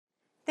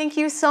Thank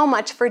you so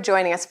much for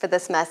joining us for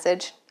this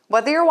message.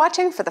 Whether you're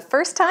watching for the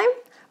first time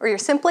or you're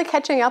simply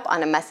catching up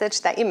on a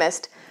message that you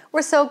missed,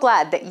 we're so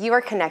glad that you are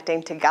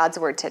connecting to God's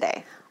Word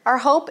today. Our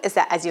hope is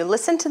that as you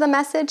listen to the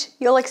message,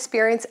 you'll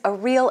experience a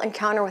real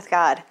encounter with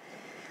God.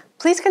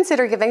 Please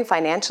consider giving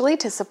financially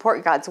to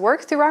support God's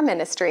work through our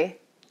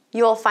ministry.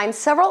 You will find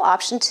several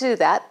options to do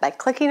that by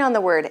clicking on the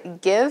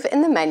word Give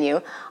in the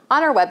menu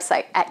on our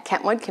website at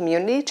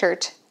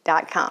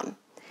kentwoodcommunitychurch.com.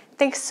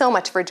 Thanks so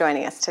much for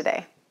joining us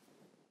today.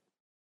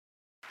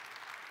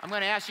 I'm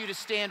going to ask you to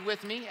stand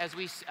with me as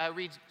we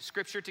read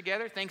Scripture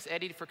together. Thanks,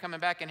 Eddie, for coming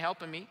back and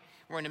helping me.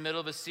 We're in the middle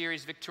of a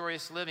series,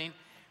 Victorious Living.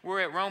 We're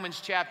at Romans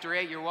chapter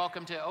 8. You're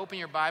welcome to open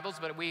your Bibles,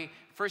 but we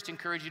first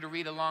encourage you to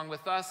read along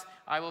with us.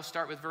 I will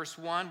start with verse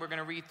 1. We're going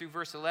to read through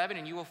verse 11,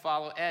 and you will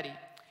follow Eddie.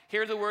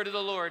 Hear the word of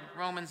the Lord,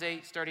 Romans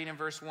 8, starting in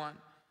verse 1.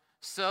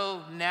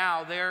 So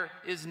now there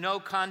is no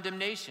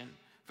condemnation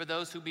for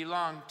those who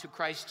belong to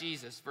Christ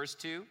Jesus. Verse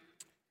 2.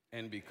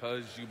 And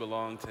because you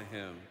belong to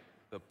him,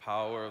 the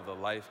power of the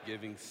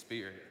life-giving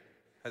Spirit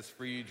has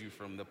freed you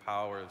from the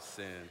power of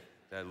sin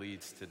that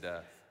leads to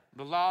death.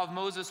 The law of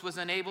Moses was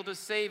unable to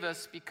save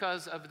us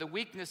because of the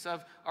weakness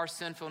of our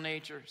sinful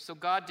nature. So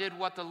God did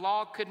what the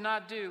law could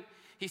not do.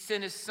 He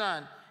sent his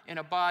Son in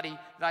a body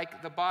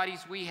like the bodies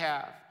we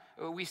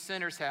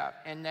sinners have.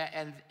 And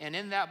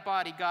in that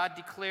body, God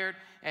declared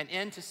an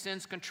end to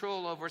sin's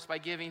control over us by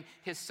giving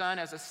his Son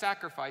as a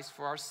sacrifice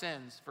for our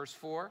sins. Verse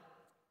 4.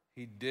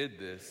 He did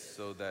this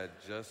so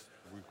that just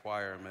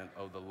requirement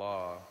of the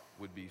law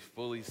would be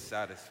fully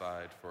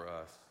satisfied for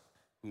us,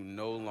 who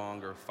no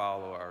longer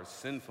follow our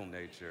sinful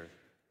nature,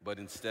 but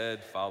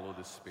instead follow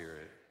the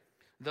Spirit.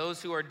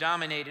 Those who are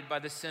dominated by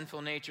the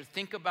sinful nature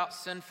think about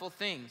sinful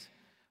things,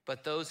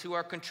 but those who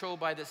are controlled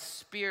by the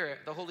Spirit,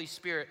 the Holy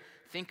Spirit,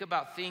 think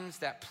about things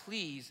that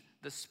please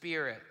the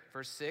Spirit.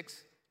 Verse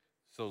 6.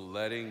 So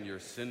letting your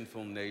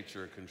sinful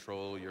nature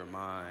control your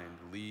mind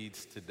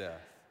leads to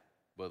death,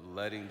 but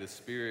letting the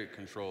Spirit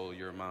control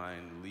your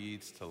mind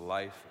leads to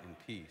life and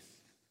peace.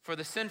 For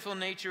the sinful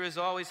nature is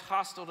always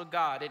hostile to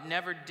God. It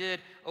never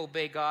did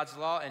obey God's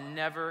law and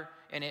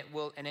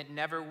it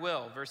never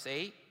will. Verse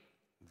 8.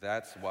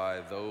 That's why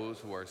those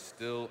who are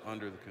still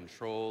under the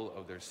control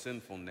of their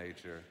sinful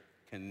nature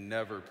can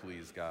never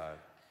please God.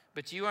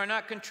 But you are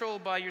not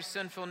controlled by your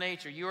sinful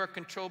nature. You are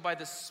controlled by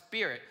the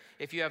Spirit,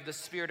 if you have the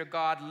Spirit of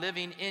God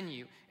living in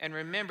you. And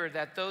remember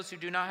that those who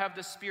do not have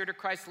the Spirit of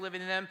Christ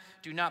living in them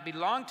do not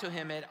belong to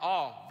him at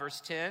all.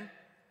 Verse 10.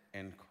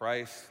 And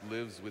Christ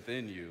lives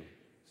within you.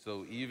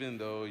 So even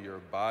though your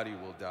body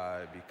will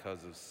die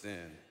because of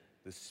sin,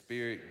 the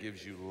Spirit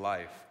gives you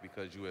life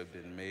because you have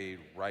been made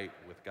right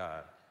with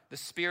God. The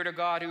Spirit of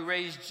God who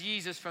raised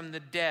Jesus from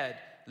the dead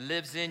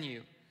lives in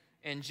you.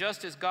 And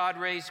just as God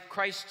raised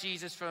Christ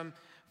Jesus from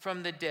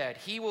the dead,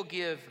 he will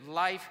give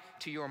life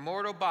to your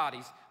mortal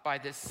bodies by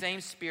this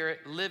same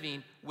Spirit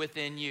living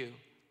within you.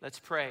 Let's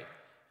pray.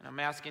 And I'm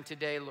asking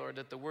today, Lord,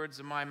 that the words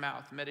of my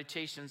mouth,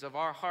 meditations of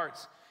our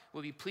hearts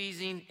will be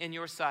pleasing in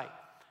your sight.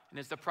 And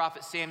as the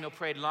prophet Samuel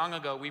prayed long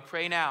ago, we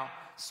pray now,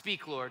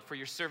 speak, Lord, for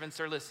your servants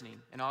are listening.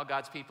 And all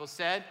God's people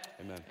said,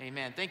 Amen.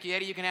 Amen. Thank you,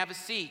 Eddie. You can have a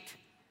seat.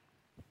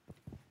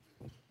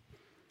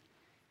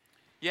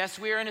 Yes,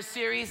 we are in a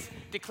series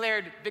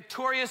declared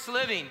Victorious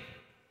Living.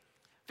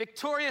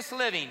 Victorious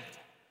Living.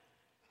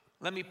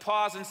 Let me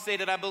pause and say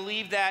that I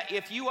believe that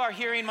if you are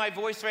hearing my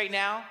voice right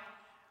now,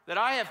 that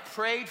I have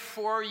prayed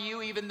for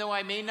you even though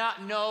I may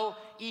not know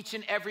each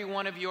and every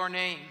one of your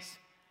names.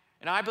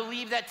 And I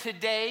believe that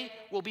today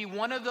will be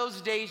one of those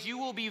days you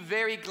will be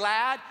very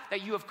glad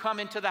that you have come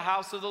into the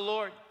house of the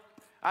Lord.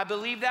 I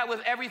believe that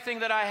with everything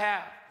that I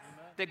have,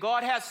 that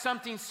God has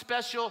something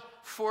special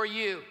for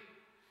you.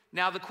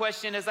 Now the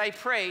question, as I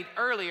prayed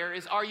earlier,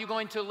 is are you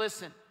going to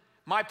listen?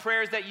 My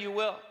prayer is that you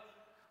will.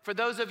 For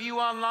those of you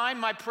online,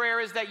 my prayer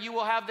is that you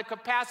will have the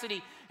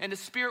capacity and the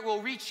Spirit will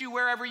reach you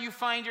wherever you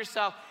find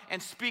yourself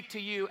and speak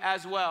to you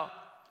as well.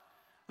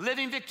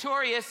 Living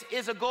victorious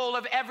is a goal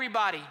of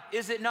everybody,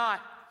 is it not?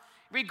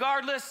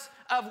 Regardless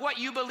of what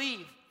you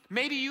believe.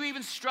 Maybe you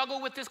even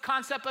struggle with this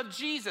concept of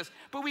Jesus,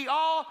 but we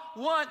all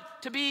want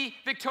to be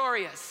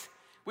victorious.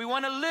 We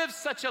want to live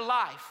such a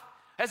life.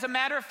 As a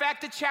matter of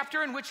fact, the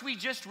chapter in which we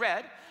just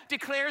read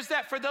declares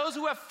that for those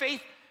who have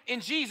faith in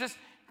Jesus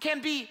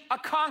can be a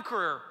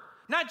conqueror.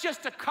 Not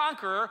just a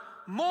conqueror,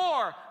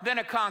 more than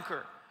a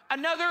conqueror.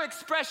 Another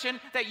expression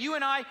that you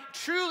and I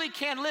truly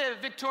can live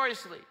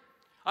victoriously.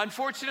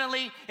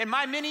 Unfortunately, in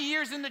my many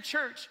years in the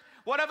church,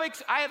 what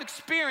I have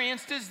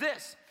experienced is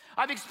this.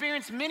 I've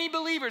experienced many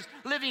believers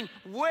living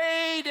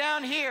way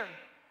down here,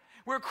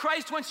 where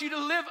Christ wants you to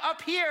live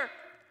up here.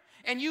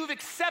 And you've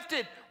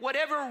accepted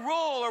whatever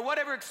role or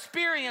whatever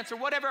experience or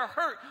whatever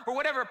hurt or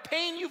whatever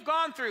pain you've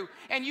gone through,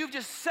 and you've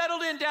just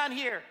settled in down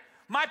here.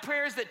 My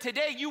prayer is that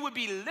today you would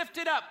be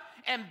lifted up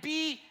and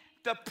be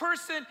the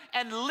person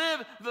and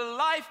live the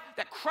life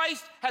that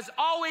Christ has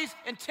always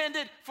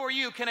intended for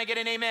you. Can I get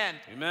an amen?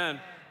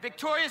 Amen.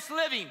 Victorious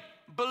living,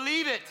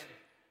 believe it,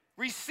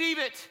 receive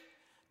it,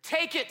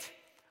 take it,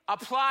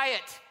 apply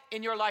it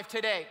in your life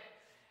today.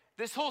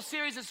 This whole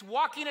series is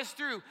walking us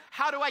through,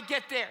 how do I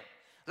get there?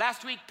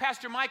 Last week,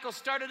 Pastor Michael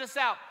started us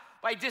out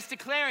by just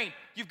declaring,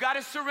 you've got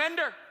to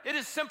surrender. It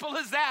is simple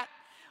as that.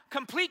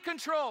 Complete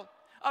control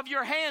of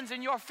your hands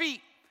and your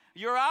feet,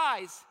 your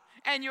eyes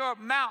and your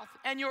mouth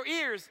and your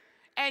ears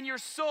and your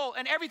soul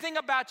and everything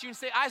about you, and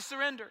say, I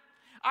surrender.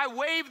 I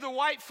wave the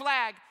white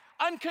flag,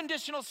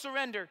 unconditional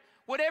surrender.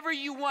 Whatever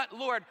you want,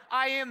 Lord,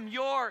 I am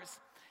yours.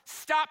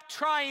 Stop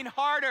trying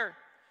harder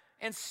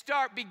and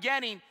start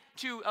beginning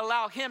to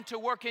allow him to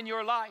work in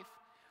your life.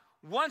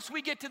 Once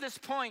we get to this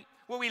point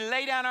where we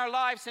lay down our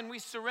lives and we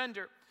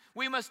surrender,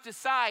 we must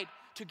decide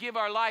to give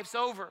our lives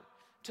over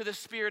to the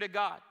Spirit of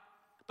God.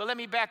 But let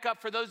me back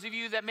up for those of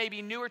you that may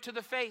be newer to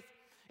the faith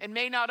and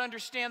may not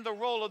understand the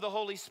role of the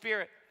Holy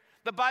Spirit.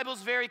 The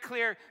Bible's very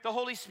clear. The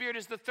Holy Spirit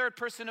is the third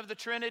person of the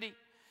Trinity.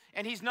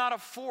 And he's not a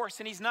force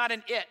and he's not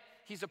an it.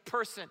 He's a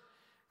person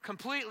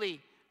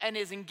completely and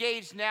is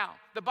engaged now.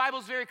 The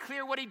Bible's very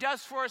clear what he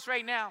does for us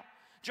right now.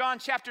 John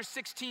chapter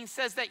 16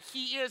 says that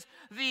he is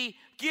the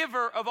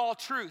giver of all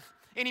truth.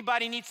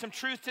 Anybody need some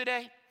truth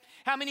today?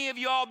 How many of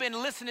you all been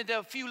listening to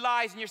a few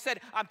lies and you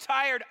said, I'm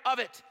tired of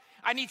it.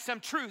 I need some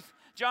truth.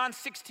 John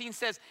 16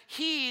 says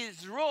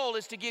his role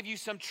is to give you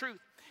some truth.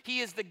 He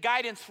is the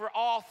guidance for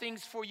all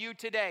things for you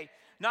today.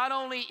 Not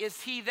only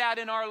is he that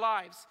in our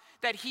lives,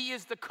 that he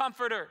is the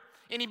comforter.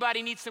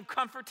 Anybody need some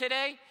comfort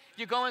today?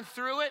 You're going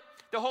through it.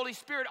 The Holy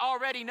Spirit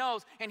already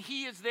knows, and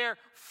he is there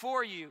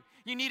for you.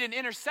 You need an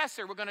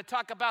intercessor. We're going to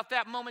talk about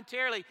that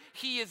momentarily.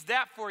 He is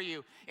that for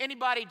you.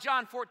 Anybody,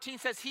 John 14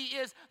 says he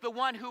is the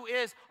one who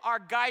is our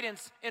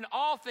guidance in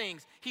all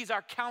things. He's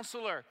our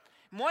counselor.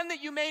 One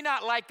that you may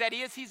not like, that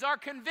is, he's our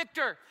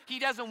convictor. He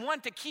doesn't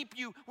want to keep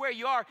you where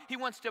you are. He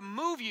wants to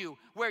move you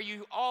where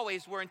you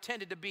always were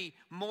intended to be,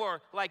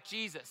 more like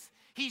Jesus.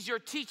 He's your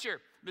teacher.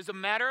 As a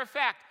matter of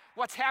fact,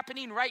 what's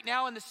happening right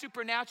now in the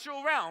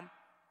supernatural realm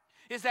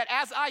is that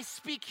as I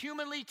speak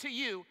humanly to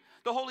you,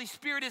 the Holy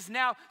Spirit is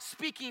now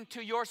speaking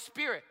to your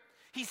spirit.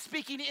 He's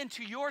speaking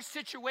into your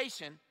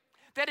situation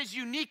that is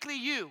uniquely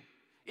you,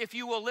 if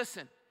you will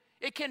listen.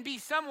 It can be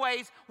some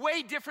ways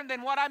way different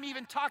than what I'm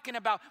even talking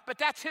about, but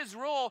that's his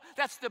role.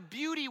 That's the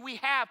beauty we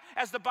have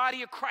as the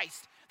body of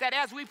Christ, that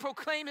as we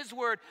proclaim his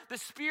word, the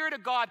Spirit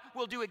of God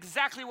will do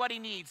exactly what he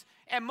needs.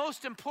 And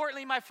most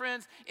importantly, my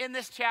friends, in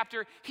this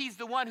chapter, he's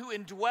the one who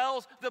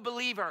indwells the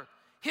believer.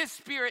 His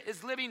Spirit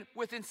is living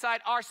within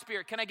inside our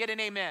spirit. Can I get an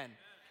amen?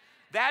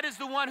 That is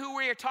the one who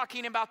we are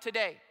talking about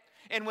today.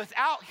 And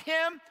without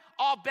him,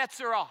 all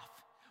bets are off.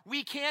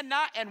 We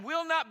cannot and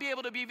will not be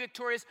able to be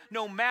victorious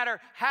no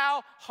matter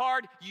how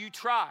hard you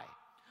try.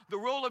 The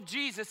role of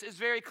Jesus is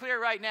very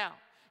clear right now.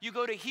 You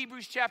go to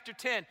Hebrews chapter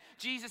 10.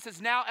 Jesus is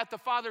now at the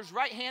Father's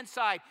right-hand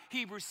side,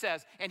 Hebrews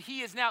says, and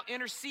he is now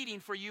interceding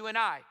for you and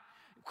I.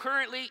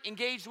 Currently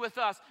engaged with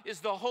us is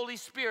the Holy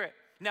Spirit.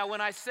 Now,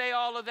 when I say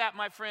all of that,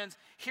 my friends,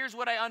 here's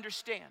what I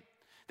understand.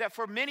 That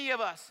for many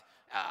of us,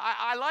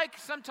 I like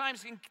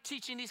sometimes in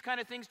teaching these kind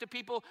of things to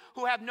people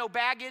who have no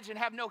baggage and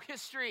have no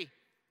history.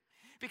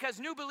 Because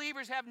new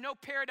believers have no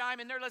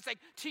paradigm and they're just like,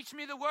 teach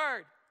me the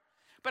word.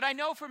 But I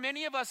know for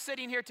many of us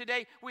sitting here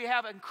today, we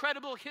have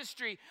incredible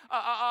history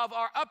of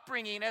our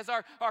upbringing as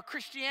our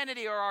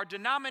Christianity or our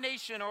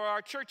denomination or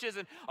our churches,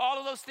 and all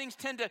of those things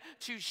tend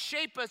to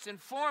shape us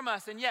and form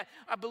us. And yet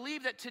I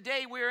believe that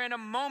today we're in a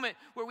moment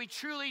where we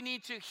truly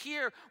need to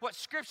hear what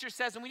Scripture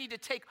says, and we need to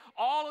take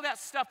all of that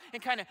stuff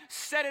and kind of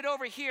set it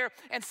over here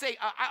and say,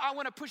 I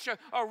want to push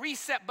a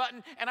reset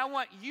button, and I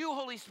want you,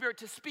 Holy Spirit,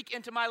 to speak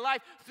into my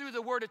life through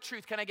the word of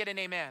truth. Can I get an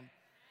amen?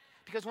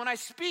 Because when I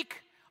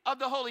speak of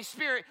the Holy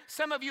Spirit,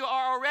 some of you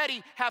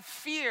already have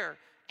fear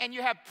and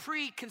you have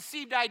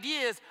preconceived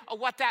ideas of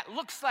what that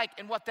looks like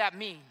and what that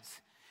means.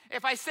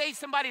 If I say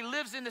somebody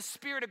lives in the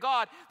Spirit of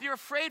God, you're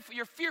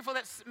fearful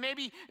that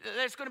maybe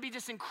there's going to be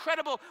this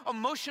incredible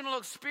emotional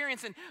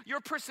experience, and your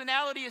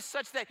personality is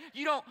such that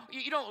you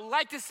don't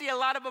like to see a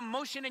lot of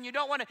emotion and you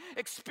don't want to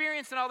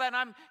experience and all that. And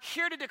I'm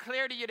here to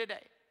declare to you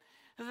today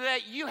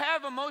that you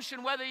have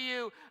emotion whether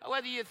you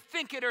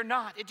think it or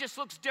not. It just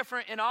looks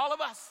different in all of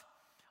us.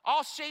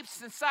 All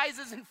shapes and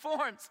sizes and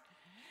forms.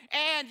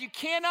 And you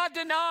cannot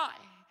deny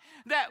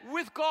that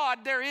with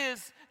God there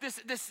is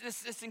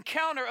this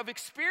encounter of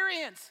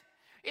experience.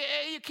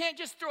 You can't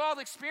just throw all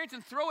the experience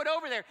and throw it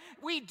over there.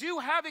 We do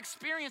have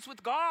experience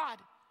with God.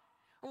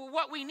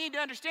 What we need to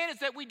understand is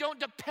that we don't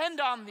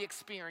depend on the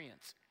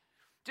experience.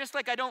 Just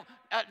like I don't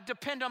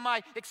depend on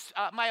my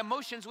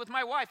emotions with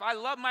my wife. I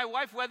love my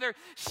wife whether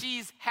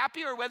she's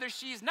happy or whether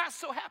she's not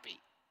so happy.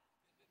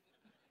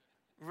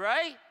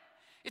 Right?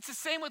 It's the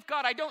same with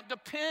God. I don't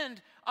depend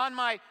on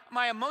my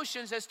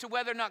emotions as to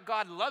whether or not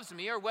God loves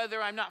me or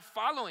whether I'm not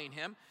following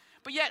him.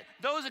 But yet,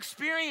 those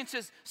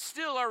experiences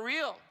still are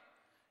real.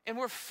 And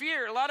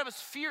a lot of us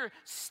fear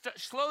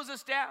slows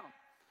us down.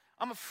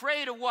 I'm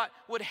afraid of what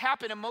would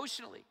happen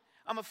emotionally.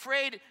 I'm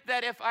afraid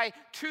that if I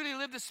truly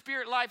live the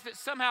Spirit life, that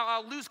somehow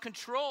I'll lose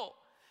control.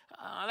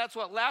 That's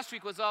what last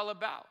week was all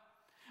about.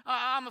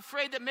 I'm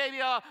afraid that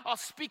maybe I'll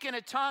speak in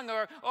a tongue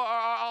or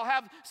I'll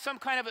have some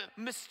kind of a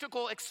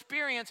mystical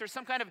experience or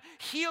some kind of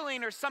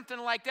healing or something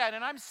like that.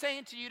 And I'm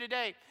saying to you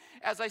today,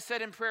 as I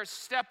said in prayer,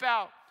 step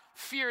out,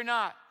 fear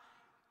not,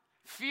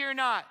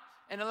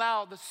 and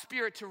allow the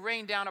Spirit to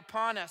rain down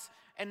upon us.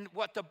 And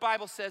what the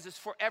Bible says is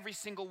for every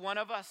single one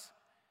of us.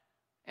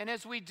 And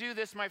as we do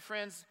this, my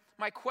friends,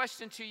 my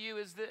question to you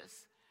is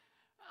this.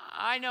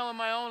 I know in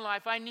my own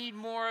life I need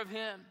more of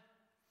Him.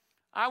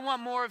 I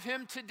want more of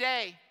Him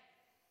today.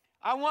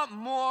 I want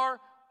more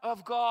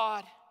of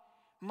God.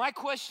 My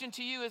question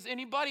to you is,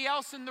 anybody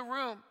else in the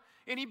room,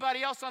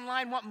 anybody else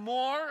online want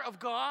more of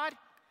God?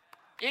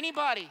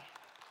 Anybody?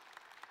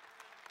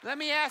 Let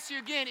me ask you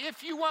again,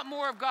 if you want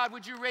more of God,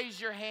 would you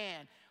raise your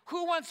hand?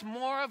 Who wants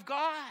more of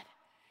God?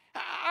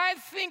 I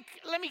think,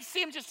 let me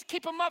see him, just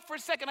keep him up for a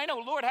second. I know,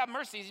 Lord have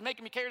mercy, he's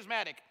making me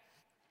charismatic.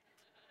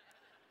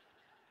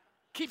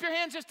 Keep your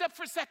hands just up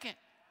for a second.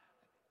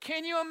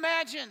 Can you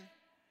imagine?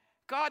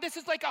 God, this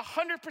is like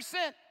 100%.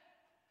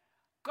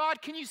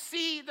 God, can you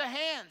see the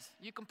hands?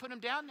 You can put them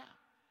down now.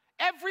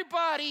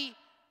 Everybody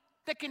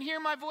that can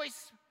hear my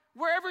voice,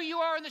 wherever you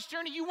are in this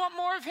journey, you want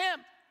more of Him.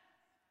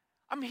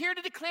 I'm here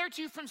to declare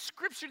to you from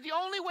Scripture, the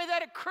only way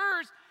that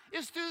occurs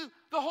is through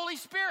the Holy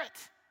Spirit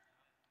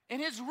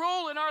and His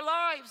role in our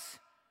lives.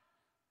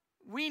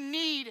 We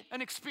need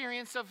an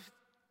experience of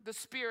the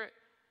Spirit.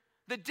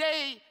 The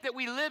day that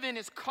we live in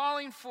is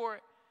calling for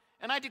it.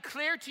 And I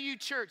declare to you,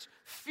 church,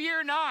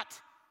 fear not.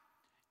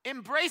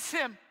 Embrace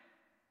Him.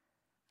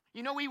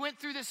 You know, we went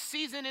through this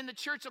season in the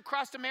church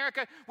across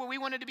America where we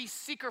wanted to be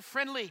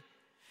seeker-friendly.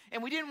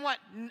 And we didn't want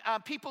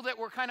people that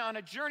were kind of on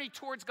a journey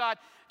towards God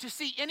to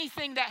see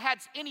anything that had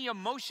any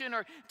emotion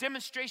or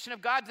demonstration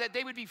of God, that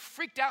they would be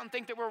freaked out and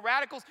think that we're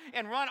radicals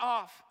and run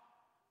off.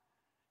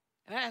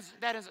 And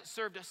that hasn't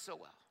served us so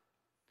well.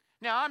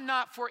 Now, I'm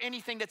not for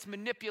anything that's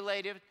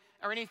manipulative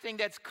or anything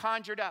that's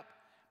conjured up,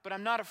 but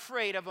I'm not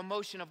afraid of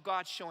emotion of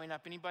God showing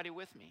up. Anybody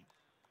with me?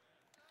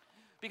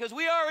 Because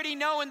we already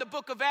know in the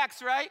book of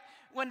Acts, right?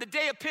 When the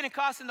day of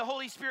Pentecost and the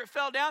Holy Spirit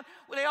fell down,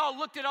 when they all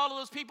looked at all of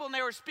those people and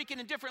they were speaking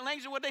in different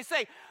languages, what did they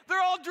say?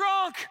 They're all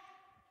drunk.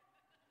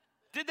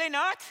 Did they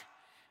not?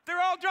 They're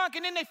all drunk.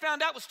 And then they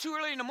found out it was too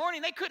early in the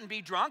morning. They couldn't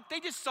be drunk. They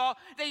just saw,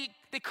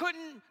 they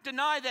couldn't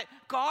deny that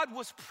God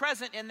was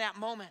present in that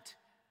moment.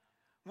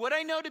 What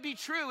I know to be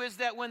true is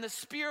that when the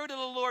Spirit of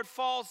the Lord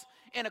falls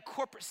in a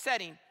corporate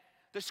setting,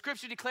 the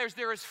Scripture declares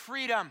there is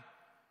freedom.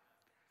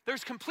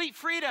 There's complete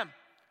freedom.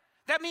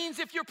 That means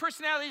if your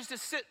personality is to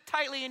sit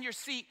tightly in your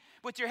seat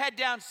with your head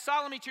down,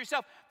 solemnly to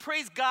yourself,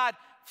 praise God,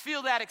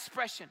 feel that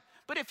expression.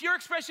 But if your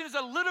expression is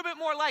a little bit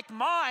more like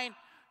mine,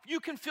 you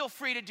can feel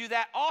free to do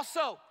that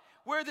also.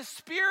 Where the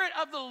Spirit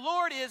of the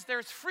Lord is,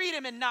 there's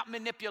freedom and not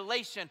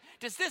manipulation.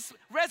 Does this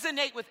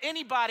resonate with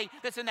anybody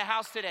that's in the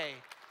house today?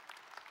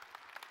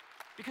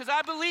 Because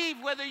I believe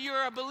whether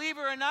you're a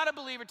believer or not a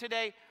believer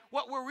today,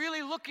 what we're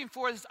really looking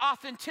for is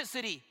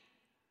authenticity.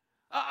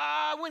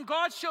 When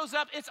God shows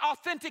up, it's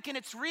authentic and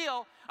it's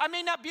real. I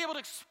may not be able to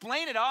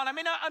explain it all, and I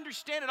may not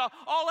understand it all.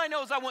 All I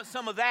know is I want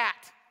some of that.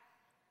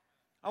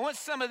 I want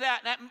some of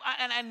that,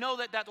 and I know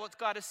that that's what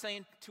God is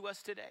saying to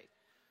us today.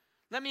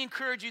 Let me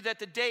encourage you that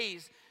the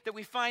days that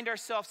we find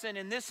ourselves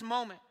in this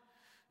moment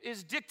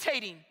is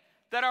dictating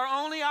that our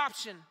only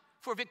option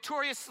for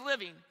victorious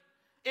living,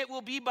 it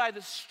will be by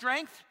the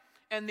strength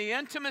and the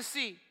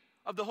intimacy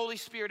of the Holy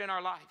Spirit in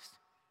our lives.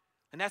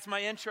 And that's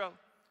my intro.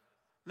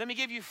 Let me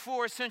give you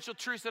 4 essential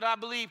truths that I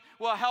believe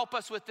will help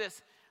us with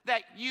this,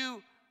 that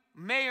you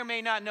may or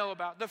may not know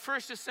about. The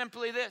first is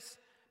simply this: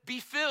 be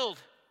filled.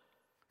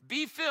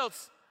 Be filled.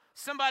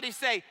 Somebody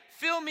say,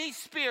 fill me,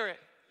 Spirit.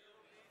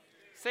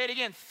 Say it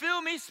again,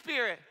 fill me,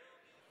 Spirit.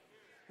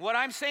 What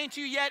I'm saying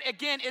to you yet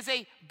again is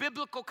a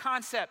biblical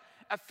concept.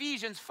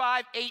 Ephesians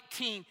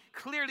 5:18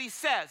 clearly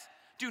says,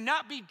 do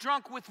not be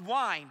drunk with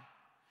wine.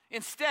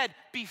 Instead,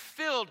 be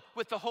filled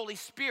with the Holy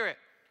Spirit.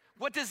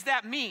 What does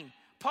that mean?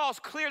 Paul's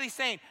clearly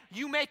saying,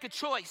 you make a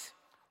choice.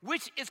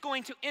 Which is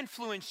going to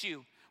influence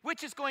you?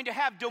 Which is going to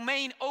have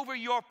domain over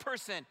your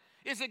person?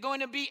 Is it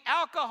going to be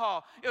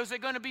alcohol? Or is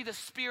it going to be the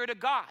Spirit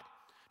of God?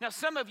 Now,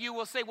 some of you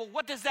will say, well,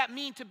 what does that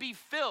mean to be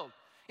filled?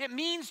 It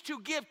means to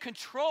give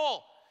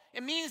control.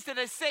 It means that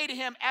I say to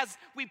him, as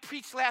we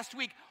preached last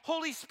week,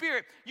 Holy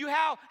Spirit, you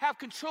have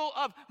control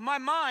of my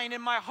mind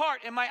and my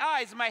heart and my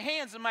eyes and my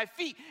hands and my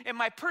feet and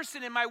my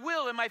person and my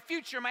will and my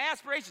future and my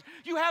aspirations.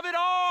 You have it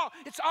all.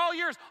 It's all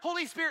yours.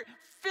 Holy Spirit,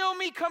 fill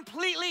me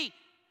completely.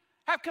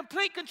 Have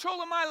complete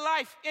control of my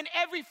life in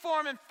every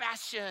form and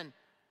fashion.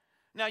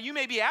 Now, you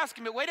may be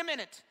asking, but wait a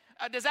minute.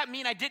 Does that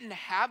mean I didn't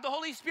have the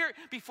Holy Spirit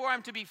before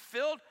I'm to be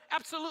filled?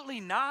 Absolutely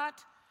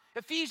not.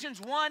 Ephesians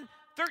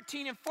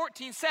 1:13 and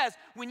 14 says,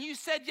 when you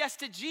said yes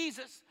to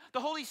Jesus, the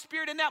Holy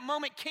Spirit in that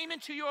moment came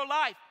into your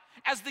life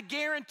as the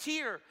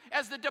guarantor,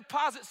 as the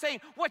deposit, saying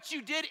what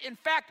you did, in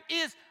fact,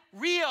 is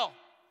real.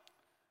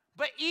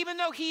 But even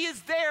though he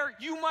is there,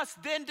 you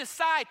must then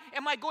decide,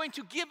 am I going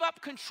to give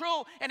up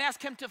control and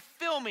ask him to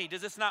fill me?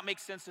 Does this not make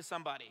sense to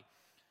somebody?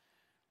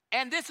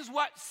 And this is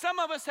what some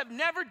of us have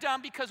never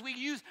done because we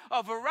use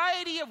a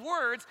variety of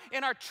words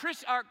in our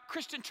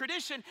Christian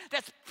tradition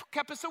that's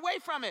kept us away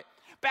from it.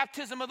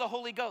 Baptism of the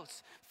Holy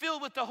Ghost,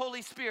 filled with the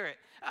Holy Spirit.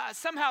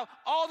 Somehow,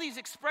 all these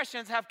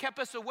expressions have kept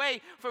us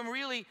away from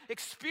really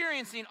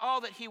experiencing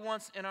all that he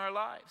wants in our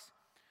lives.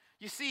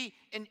 You see,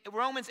 in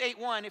Romans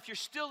 8:1, if you're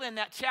still in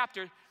that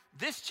chapter,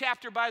 this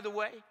chapter, by the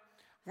way,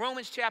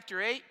 Romans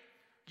chapter 8,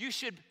 you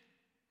should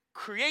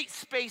create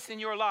space in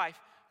your life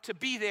to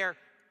be there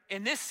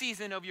in this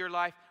season of your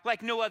life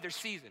like no other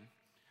season.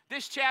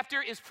 This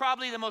chapter is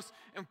probably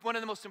one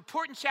of the most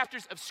important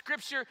chapters of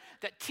Scripture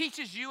that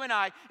teaches you and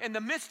I in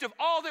the midst of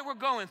all that we're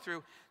going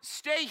through.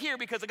 Stay here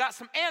because I got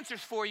some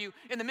answers for you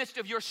in the midst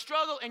of your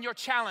struggle and your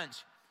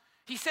challenge.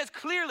 He says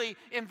clearly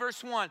in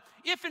verse 1,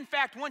 if in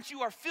fact once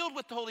you are filled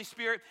with the Holy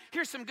Spirit,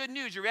 here's some good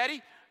news. You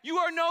ready? You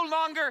are no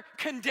longer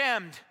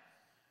condemned.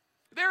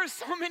 There are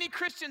so many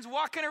Christians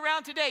walking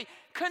around today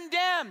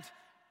condemned,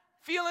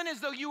 feeling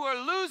as though you are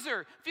a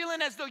loser,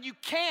 feeling as though you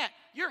can't.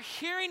 You're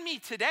hearing me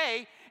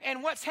today,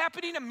 and what's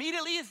happening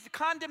immediately is the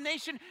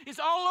condemnation is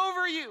all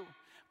over you.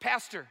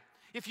 Pastor,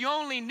 if you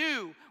only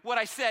knew what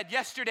I said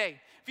yesterday,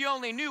 if you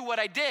only knew what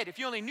I did, if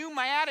you only knew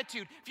my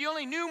attitude, if you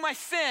only knew my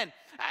sin,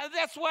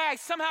 that's why I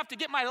somehow have to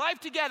get my life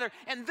together,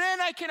 and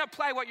then I can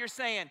apply what you're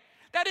saying.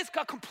 That is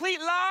a complete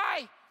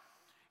lie.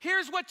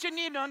 Here's what you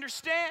need to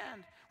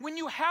understand. When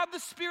you have the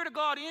Spirit of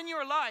God in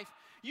your life,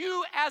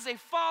 you as a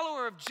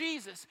follower of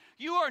Jesus,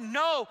 you are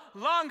no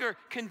longer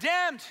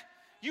condemned.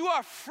 You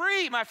are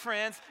free, my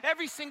friends.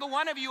 Every single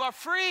one of you are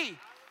free.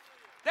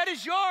 That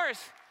is yours.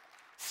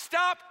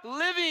 Stop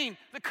living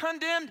the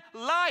condemned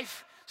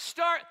life.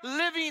 Start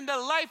living the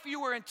life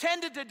you were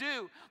intended to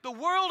do. The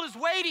world is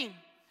waiting,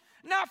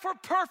 not for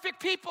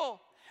perfect people,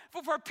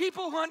 but for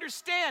people who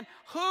understand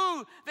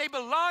who they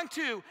belong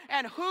to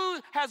and who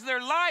has their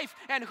life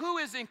and who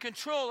is in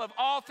control of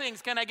all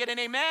things. Can I get an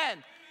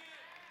amen?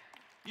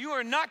 You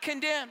are not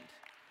condemned.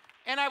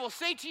 And I will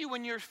say to you,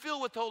 when you're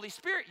filled with the Holy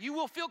Spirit, you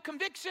will feel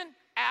conviction.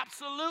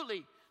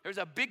 Absolutely. There's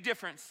a big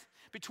difference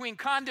between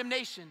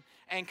condemnation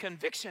and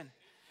conviction.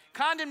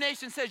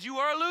 Condemnation says you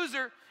are a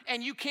loser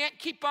and you can't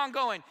keep on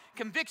going.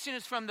 Conviction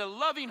is from the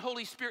loving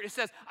Holy Spirit. It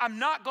says, I'm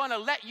not going to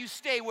let you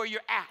stay where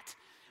you're at.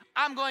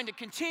 I'm going to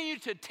continue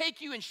to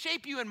take you and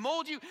shape you and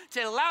mold you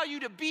to allow you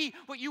to be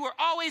what you were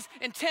always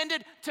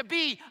intended to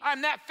be.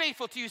 I'm that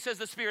faithful to you, says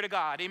the Spirit of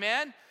God.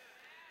 Amen?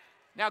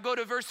 Now go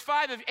to verse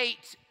 5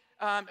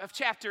 of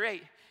chapter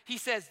 8. He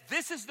says,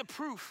 this is the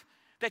proof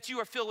that you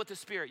are filled with the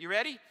Spirit. You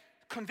ready?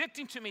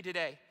 Convicting to me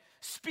today.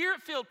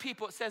 Spirit-filled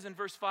people, it says in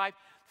verse 5,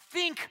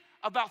 think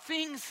about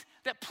things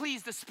that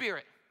please the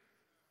Spirit.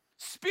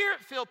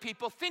 Spirit-filled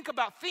people think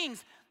about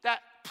things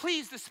that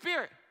please the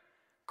Spirit.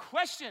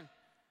 Question,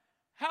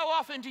 how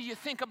often do you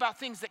think about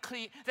things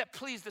that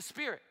please the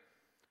Spirit?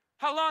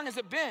 How long has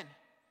it been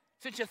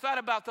since you thought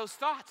about those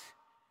thoughts?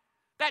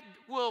 That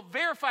will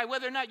verify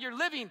whether or not you're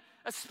living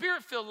a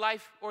Spirit-filled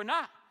life or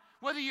not.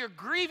 Whether you're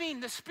grieving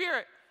the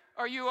Spirit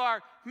or you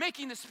are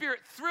making the Spirit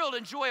thrilled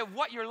and joy of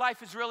what your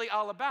life is really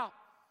all about.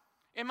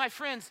 And my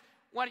friends,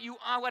 what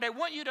I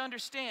want you to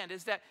understand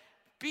is that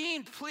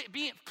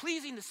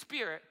pleasing the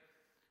Spirit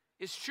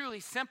is truly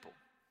simple.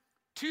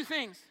 Two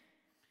things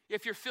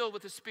if you're filled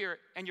with the Spirit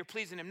and you're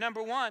pleasing Him.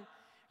 Number one,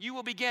 you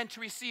will begin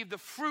to receive the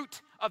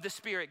fruit of the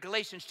Spirit,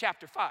 Galatians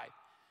chapter 5.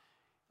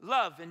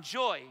 Love and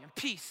joy and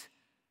peace.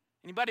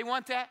 Anybody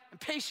want that? And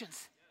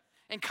patience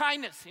and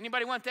kindness.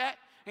 Anybody want that?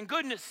 And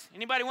goodness.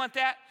 Anybody want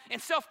that?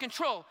 And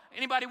self-control.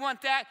 Anybody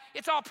want that?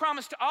 It's all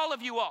promised to all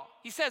of you all.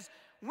 He says,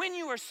 when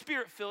you are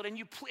Spirit-filled and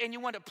you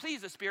want to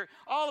please the Spirit,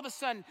 all of a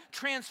sudden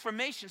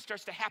transformation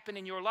starts to happen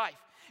in your life.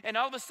 And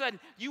all of a sudden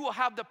you will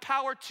have the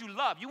power to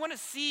love. You want to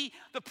see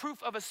the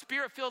proof of a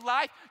Spirit-filled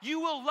life? You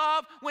will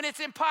love when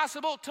it's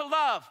impossible to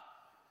love.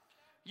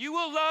 You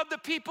will love the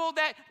people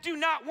that do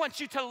not want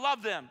you to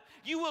love them.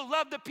 You will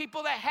love the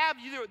people that have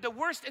the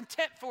worst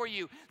intent for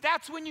you.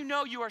 That's when you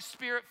know you are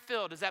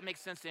Spirit-filled. Does that make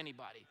sense to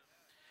anybody?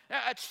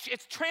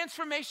 It's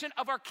transformation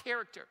of our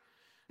character.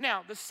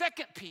 Now, the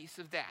second piece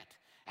of that,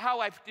 how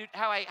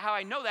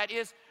I know that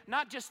is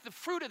not just the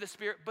fruit of the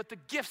Spirit, but the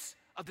gifts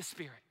of the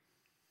Spirit.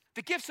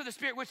 The gifts of the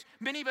Spirit, which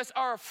many of us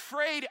are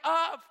afraid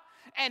of.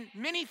 And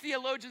many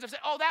theologians have said,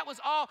 oh, that was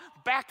all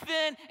back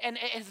then and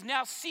it has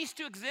now ceased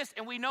to exist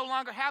and we no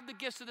longer have the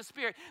gifts of the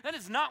Spirit. That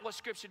is not what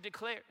Scripture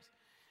declares.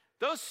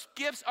 Those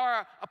gifts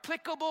are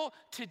applicable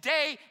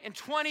today in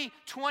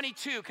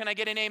 2022. Can I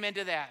get an amen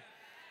to that?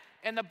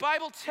 And the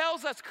Bible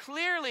tells us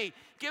clearly,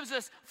 gives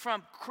us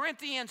from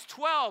Corinthians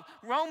 12,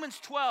 Romans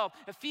 12,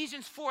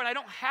 Ephesians 4, and I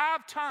don't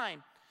have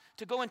time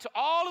to go into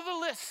all of the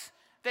lists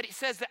that it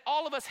says that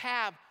all of us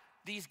have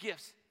these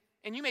gifts.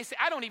 And you may say,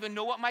 I don't even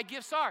know what my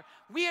gifts are.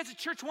 We as a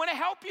church want to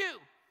help you.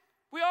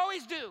 We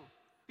always do.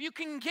 You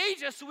can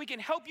engage us so we can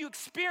help you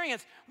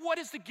experience what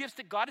is the gifts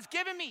that God has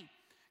given me.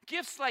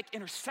 Gifts like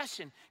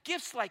intercession,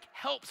 gifts like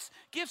helps,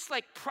 gifts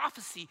like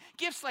prophecy,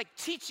 gifts like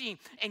teaching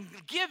and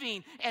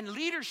giving and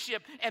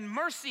leadership and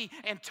mercy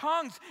and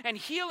tongues and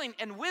healing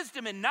and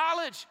wisdom and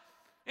knowledge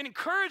and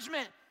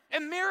encouragement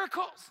and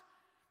miracles.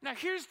 Now,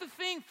 here's the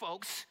thing,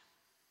 folks,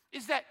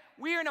 is that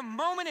we're in a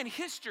moment in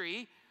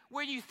history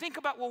where you think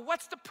about, well,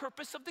 what's the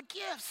purpose of the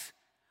gifts?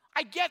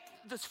 I get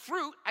this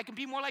fruit, I can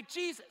be more like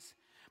Jesus.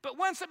 But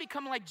once I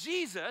become like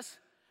Jesus,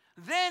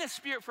 then a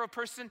spirit for a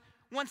person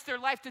wants their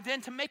life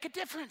to make a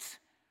difference.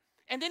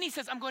 And then he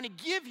says, I'm going to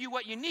give you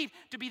what you need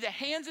to be the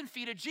hands and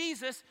feet of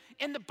Jesus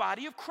in the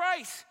body of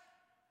Christ.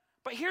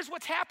 But here's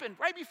what's happened.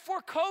 Right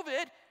before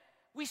COVID,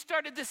 we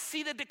started to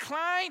see the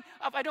decline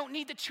of I don't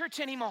need the church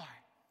anymore.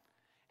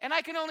 And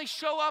I can only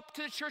show up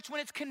to the church when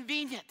it's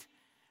convenient.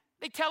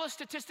 They tell us,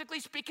 statistically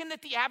speaking,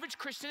 that the average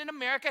Christian in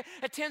America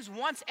attends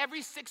once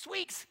every 6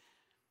 weeks.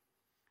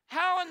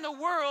 How in the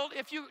world,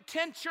 if you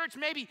attend church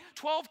maybe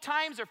 12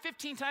 times or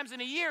 15 times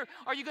in a year,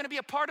 are you going to be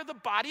a part of the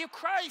body of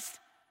Christ?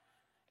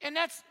 And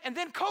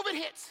then COVID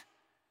hits.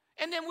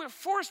 And then we're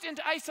forced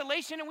into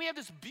isolation, and we have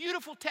this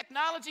beautiful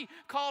technology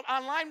called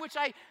online, which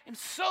I am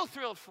so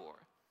thrilled for.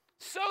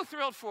 So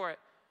thrilled for it.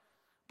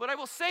 But I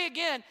will say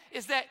again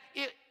is that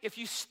if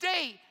you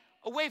stay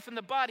away from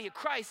the body of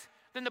Christ,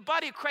 then the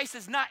body of Christ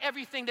is not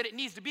everything that it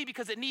needs to be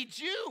because it needs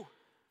you.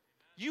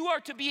 You are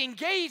to be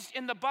engaged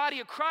in the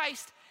body of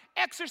Christ,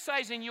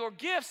 exercising your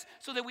gifts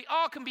so that we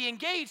all can be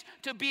engaged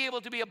to be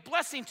able to be a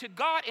blessing to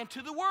God and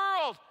to the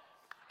world.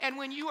 And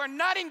when you are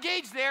not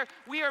engaged there,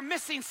 we are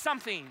missing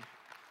something.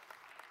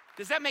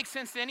 Does that make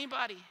sense to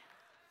anybody?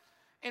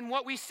 And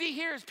what we see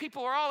here is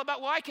people are all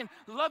about, well, I can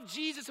love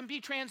Jesus and be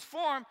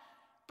transformed,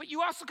 but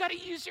you also got to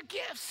use your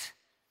gifts.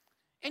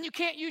 And you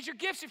can't use your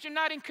gifts if you're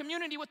not in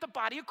community with the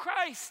body of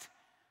Christ.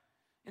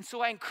 And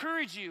so I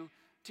encourage you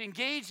to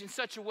engage in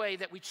such a way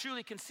that we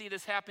truly can see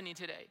this happening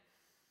today.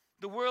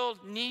 The world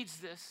needs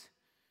this,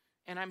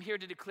 and I'm here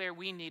to declare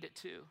we need it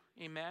too.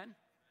 Amen?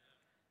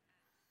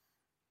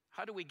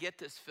 How do we get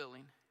this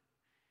filling?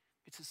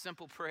 It's a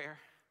simple prayer.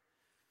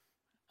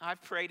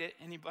 I've prayed it.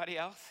 Anybody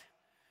else?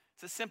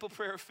 It's a simple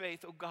prayer of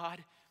faith. Oh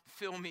God,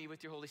 fill me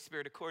with your Holy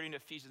Spirit according to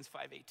Ephesians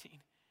 5:18.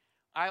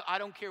 I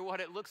don't care what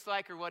it looks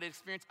like or what it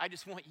experiences. I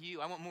just want you.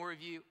 I want more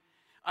of you.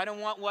 I don't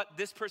want what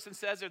this person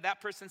says or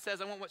that person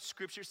says. I want what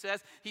Scripture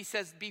says. He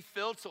says, be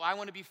filled, so I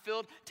want to be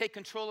filled. Take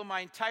control of my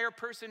entire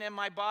person and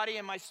my body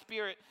and my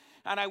spirit.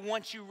 And I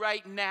want you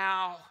right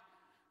now.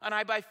 And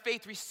I, by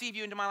faith, receive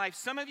you into my life.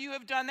 Some of you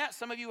have done that.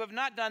 Some of you have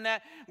not done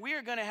that. We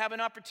are going to have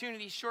an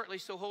opportunity shortly,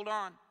 so hold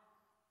on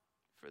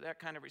for that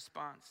kind of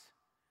response.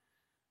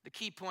 The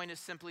key point is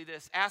simply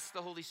this. Ask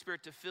the Holy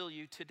Spirit to fill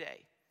you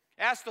today.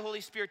 Ask the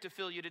Holy Spirit to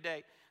fill you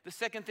today. The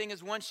second thing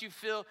is once you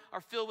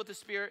are filled with the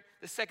Spirit,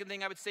 the second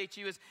thing I would say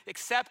to you is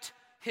accept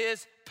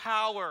His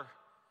power.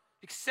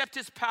 Accept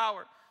His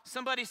power.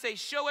 Somebody say,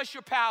 show us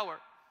your power.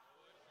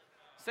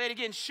 Say it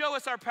again, show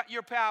us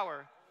your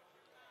power.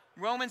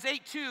 Romans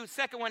 8:2,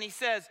 second one, he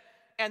says,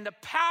 and the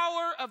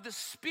power of the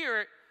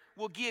Spirit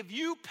will give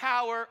you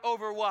power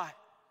over what?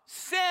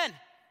 Sin.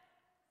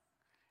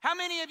 How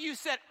many of you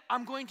said,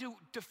 I'm going to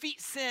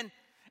defeat sin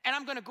and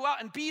I'm going to go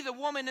out and be the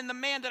woman and the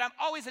man that I'm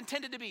always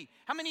intended to be?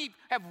 How many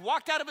have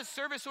walked out of a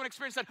service or an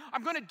experience and said,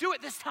 I'm going to do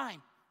it this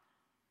time?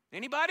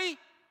 Anybody?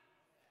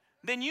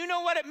 Then you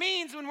know what it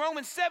means when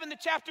Romans 7, the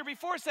chapter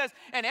before says,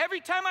 and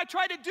every time I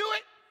try to do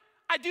it,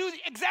 I do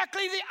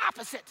exactly the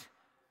opposite.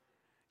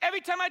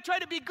 Every time I try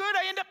to be good,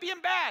 I end up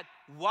being bad.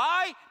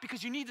 Why?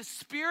 Because you need the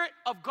Spirit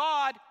of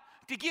God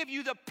to give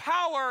you the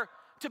power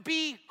to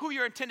be who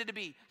you're intended to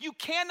be. You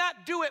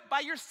cannot do it by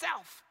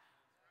yourself.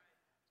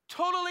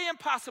 Totally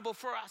impossible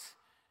for us.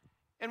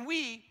 And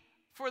we,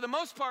 for the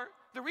most part,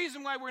 the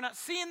reason why we're not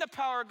seeing the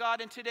power of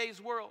God in today's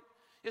world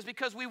is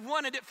because we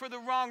wanted it for the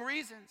wrong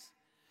reasons.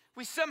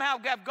 We somehow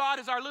have God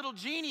as our little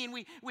genie, and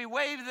we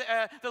wave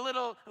the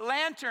little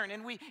lantern,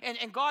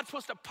 and God's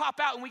supposed to pop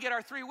out and we get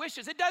our 3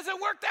 wishes. It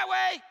doesn't work that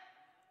way.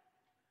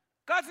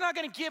 God's not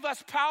going to give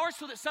us power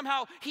so that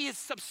somehow He is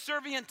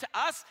subservient to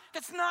us.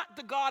 That's not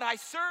the God I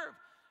serve.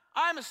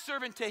 I'm a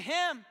servant to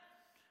Him.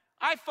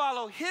 I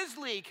follow His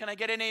lead. Can I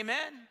get an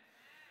amen?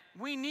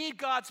 We need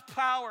God's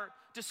power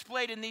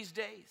displayed in these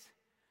days.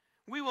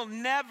 We will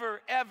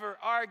never, ever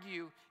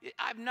argue.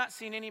 I've not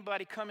seen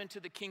anybody come into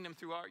the kingdom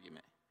through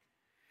argument.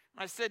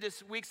 I said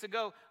this weeks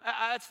ago.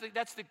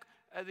 That's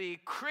the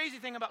crazy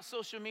thing about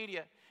social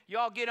media.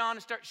 Y'all get on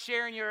and start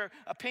sharing your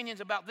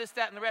opinions about this,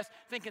 that, and the rest,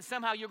 thinking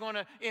somehow you're going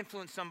to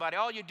influence somebody.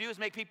 All you do is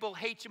make people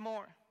hate you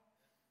more.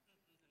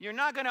 You're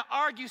not going to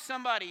argue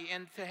somebody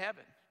into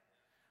heaven.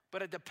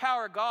 But the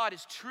power of God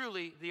is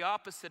truly the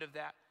opposite of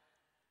that.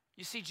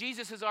 You see,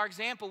 Jesus is our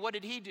example. What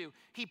did He do?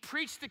 He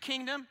preached the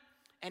kingdom,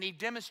 and He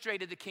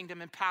demonstrated the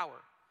kingdom in power.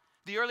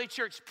 The early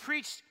church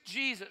preached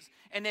Jesus,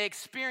 and they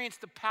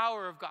experienced the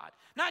power of God.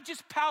 Not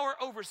just power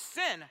over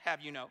sin,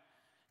 have you know.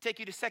 Take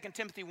you to 2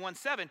 Timothy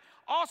 1:7.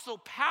 Also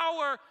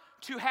power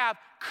to have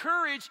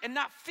courage and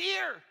not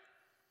fear.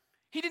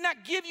 He did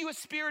not give you a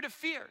spirit of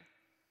fear.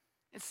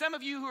 And some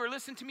of you who are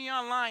listening to me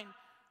online,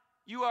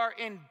 you are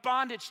in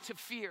bondage to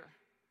fear.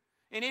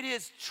 And it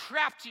has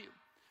trapped you.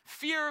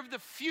 Fear of the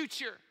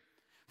future,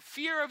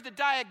 fear of the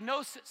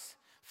diagnosis,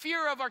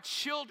 fear of our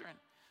children,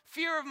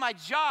 fear of my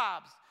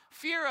jobs,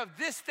 fear of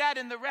this, that,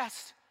 and the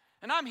rest.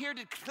 And I'm here to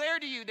declare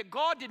to you that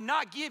God did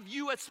not give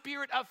you a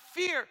spirit of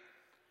fear,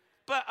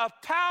 but of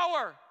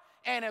power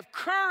and of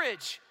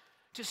courage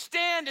to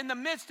stand in the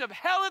midst of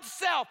hell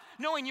itself,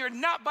 knowing you're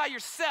not by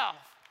yourself.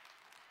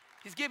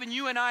 He's given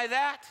you and I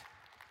that.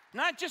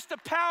 Not just the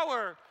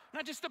power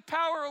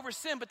over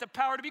sin, but the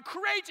power to be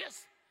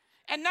courageous.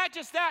 And not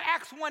just that,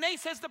 Acts 1:8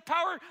 says the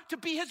power to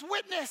be his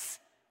witness.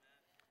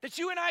 That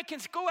you and I can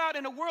go out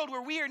in a world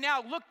where we are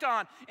now looked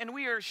on and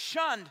we are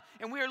shunned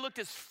and we are looked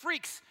as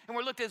freaks and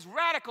we're looked as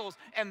radicals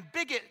and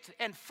bigots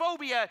and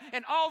phobia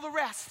and all the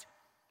rest.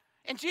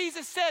 And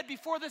Jesus said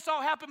before this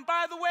all happened,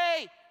 by the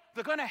way,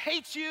 they're gonna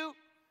hate you.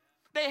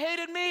 They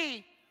hated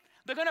me.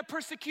 They're gonna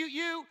persecute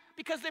you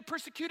because they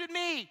persecuted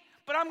me.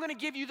 But I'm gonna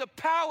give you the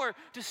power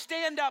to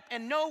stand up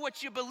and know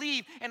what you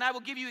believe, and I will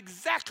give you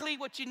exactly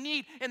what you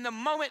need in the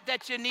moment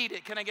that you need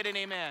it. Can I get an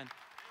amen?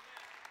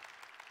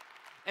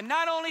 And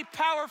not only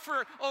power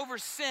over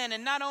sin,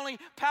 and not only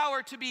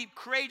power to be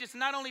courageous,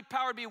 and not only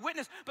power to be a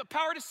witness, but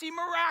power to see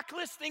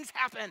miraculous things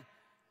happen.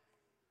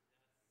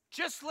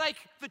 Just like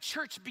the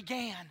church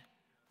began,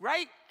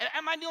 right?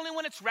 Am I the only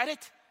one that's read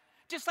it?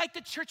 Just like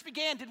the church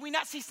began, did we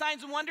not see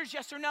signs and wonders,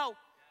 yes or no?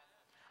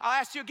 I'll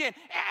ask you again,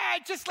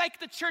 just like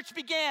the church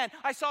began,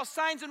 I saw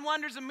signs and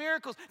wonders and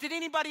miracles. Did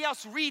anybody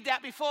else read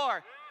that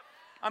before?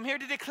 I'm here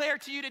to declare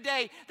to you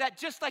today that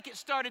just like it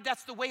started,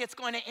 that's the way it's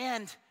going to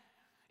end.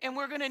 And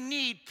we're gonna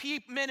need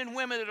men and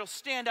women that'll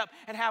stand up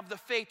and have the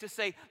faith to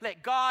say,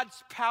 let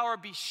God's power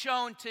be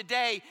shown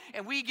today,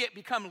 and we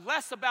become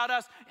less about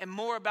us and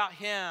more about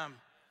him.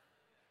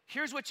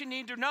 Here's what you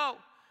need to know.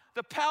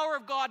 The power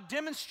of God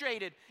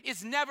demonstrated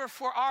is never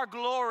for our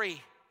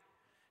glory,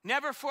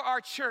 never for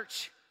our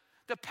church.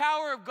 The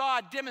power of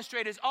God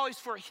demonstrated is always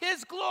for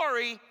his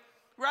glory,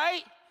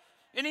 right?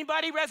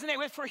 Anybody resonate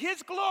with for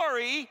his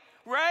glory,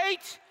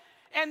 right?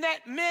 And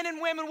that men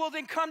and women will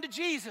then come to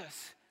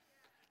Jesus.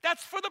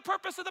 That's for the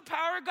purpose of the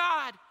power of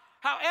God.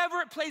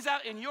 However it plays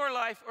out in your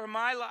life or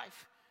my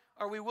life,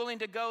 are we willing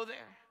to go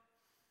there?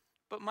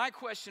 But my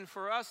question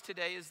for us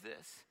today is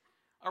this: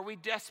 are we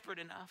desperate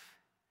enough?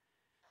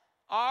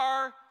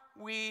 Are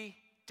we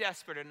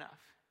desperate enough?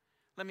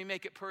 Let me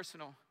make it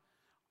personal.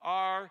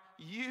 Are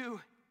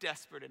you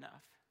desperate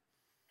enough?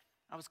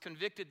 I was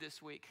convicted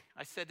this week.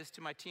 I said this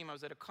to my team. I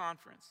was at a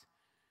conference.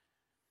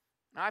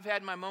 I've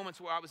had my moments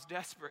where I was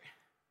desperate.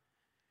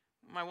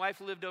 My wife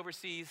lived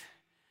overseas,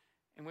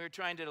 and we were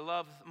trying to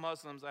love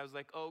Muslims. I was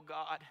like, oh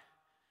God,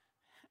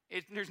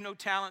 there's no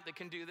talent that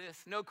can do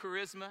this. No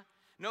charisma,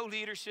 no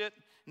leadership,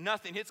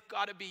 nothing. It's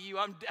gotta be you.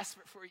 I'm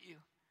desperate for you.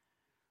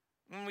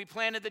 When we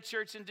planted the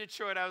church in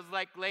Detroit, I was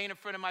like laying in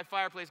front of my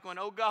fireplace going,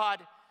 oh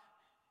God,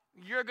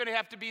 you're gonna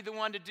have to be the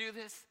one to do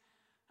this.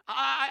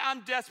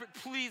 I'm desperate.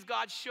 Please,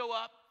 God, show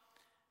up.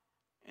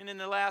 And in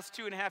the last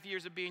 2.5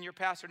 years of being your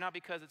pastor, not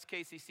because it's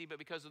KCC, but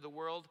because of the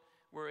world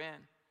we're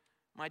in,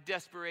 my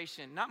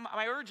desperation, not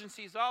my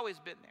urgency has always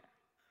been there,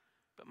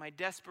 but my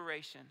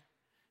desperation.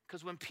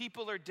 Because when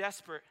people are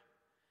desperate,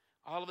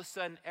 all of a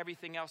sudden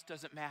everything else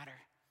doesn't matter.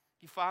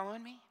 You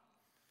following me?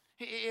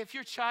 If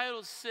your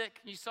child is sick,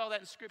 you saw that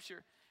in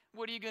Scripture,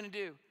 what are you going to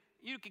do?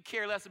 You could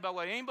care less about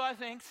what anybody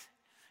thinks.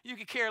 You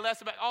could care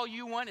less about, all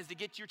you want is to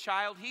get your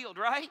child healed,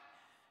 right?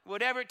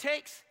 Whatever it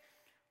takes.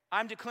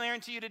 I'm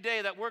declaring to you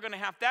today that we're going to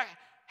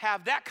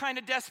have that kind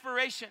of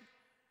desperation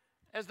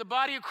as the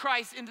body of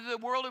Christ into the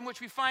world in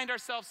which we find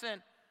ourselves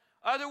in.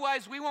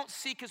 Otherwise, we won't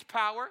seek his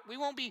power. We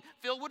won't be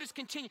filled. We'll just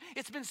continue.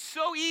 It's been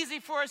so easy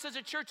for us as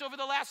a church over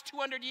the last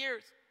 200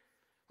 years.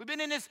 We've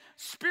been in this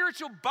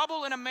spiritual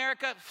bubble in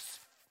America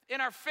in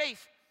our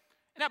faith,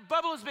 and that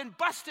bubble has been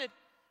busted.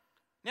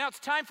 Now it's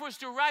time for us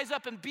to rise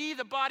up and be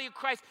the body of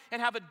Christ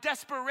and have a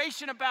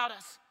desperation about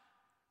us.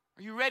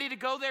 Are you ready to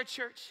go there,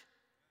 church?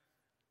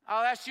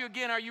 I'll ask you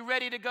again, are you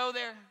ready to go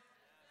there?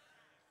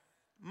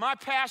 My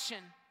passion,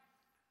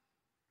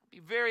 I'll be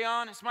very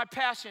honest, my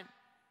passion,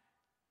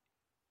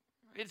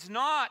 it's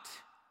not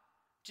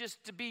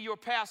just to be your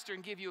pastor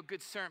and give you a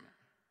good sermon.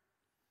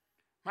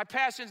 My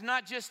passion is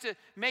not just to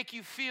make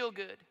you feel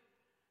good.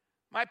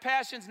 My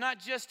passion is not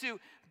just to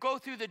go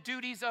through the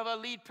duties of a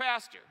lead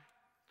pastor.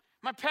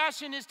 My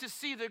passion is to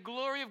see the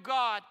glory of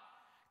God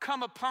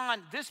come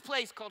upon this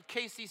place called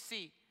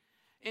KCC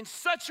in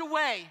such a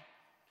way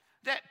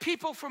that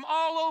people from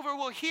all over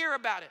will hear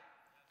about it.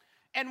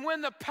 And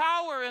when the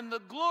power and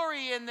the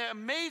glory and the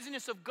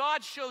amazingness of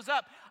God shows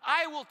up,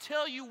 I will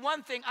tell you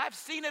one thing. I've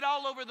seen it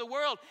all over the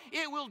world.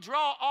 It will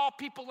draw all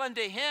people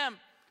unto him.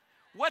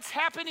 What's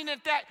happening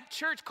at that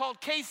church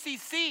called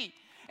KCC?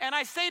 And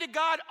I say to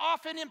God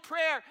often in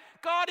prayer,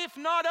 God, if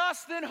not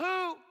us, then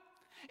who?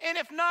 And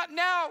if not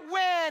now,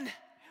 when?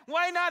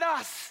 Why not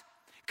us?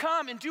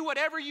 Come and do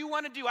whatever you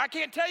want to do. I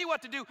can't tell you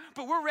what to do,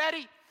 but we're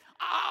ready.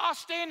 I'll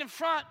stand in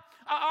front.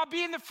 I'll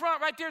be in the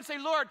front right there and say,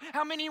 Lord,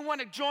 how many of you want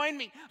to join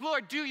me?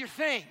 Lord, do your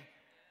thing.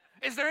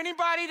 Is there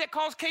anybody that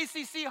calls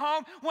KCC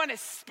home want to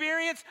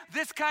experience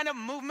this kind of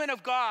movement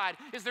of God?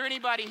 Is there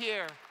anybody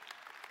here?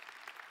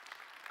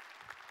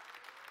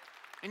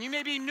 And you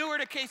may be newer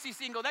to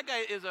KCC and go, that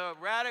guy is a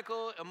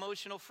radical,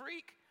 emotional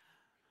freak.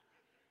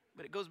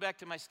 But it goes back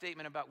to my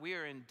statement about we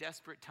are in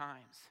desperate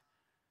times.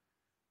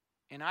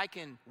 And I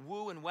can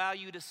woo and wow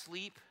you to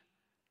sleep.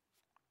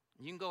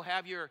 You can go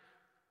have your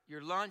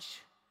lunch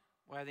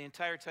while the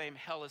entire time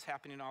hell is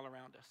happening all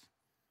around us.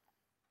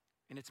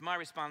 And it's my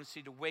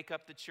responsibility to wake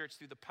up the church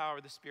through the power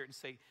of the Spirit and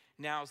say,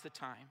 now's the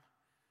time.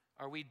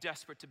 Are we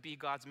desperate to be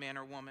God's man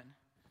or woman?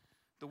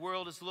 The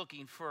world is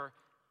looking for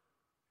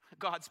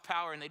God's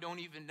power, and they don't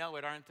even know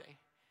it, aren't they?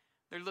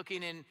 They're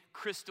looking in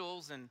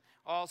crystals and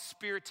all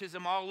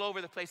spiritism all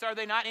over the place. Are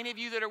they not? Any of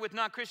you that are with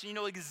non-Christian, you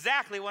know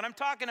exactly what I'm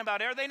talking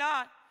about. Are they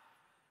not?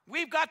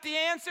 We've got the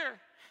answer.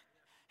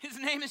 His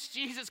name is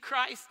Jesus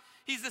Christ.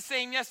 He's the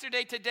same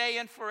yesterday, today,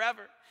 and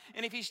forever.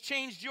 And if he's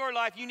changed your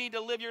life, you need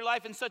to live your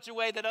life in such a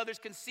way that others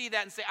can see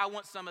that and say, I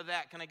want some of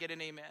that. Can I get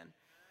an amen?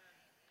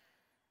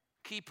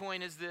 Key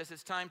point is this.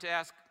 It's time to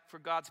ask for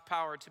God's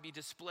power to be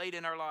displayed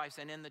in our lives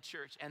and in the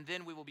church, and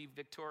then we will be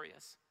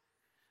victorious.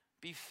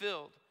 Be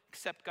filled.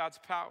 Accept God's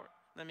power.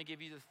 Let me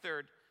give you the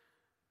third.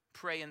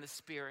 Pray in the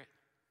Spirit.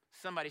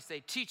 Somebody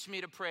say, teach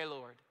me to pray,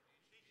 Lord.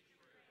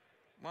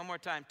 One more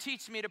time.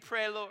 Teach me to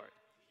pray, Lord.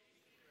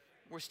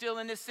 We're still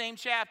in this same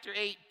chapter,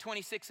 8,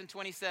 26 and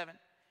 27.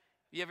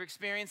 You ever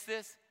experienced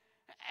this?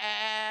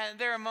 And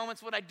there are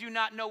moments when I do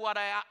not know what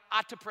I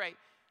ought to pray.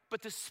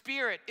 But the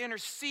Spirit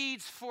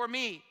intercedes for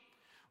me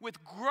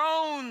with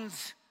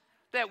groans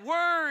that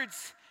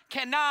words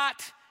cannot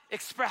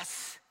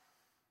express.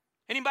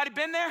 Anybody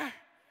been there?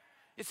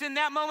 It's in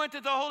that moment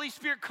that the Holy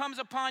Spirit comes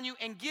upon you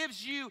and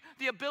gives you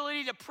the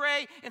ability to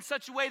pray in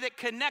such a way that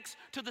connects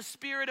to the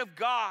Spirit of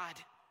God.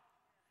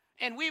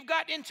 And we've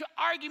got into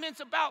arguments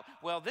about,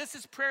 well, this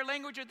is prayer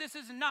language or this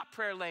is not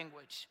prayer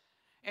language.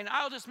 And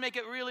I'll just make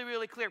it really,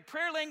 really clear.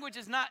 Prayer language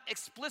is not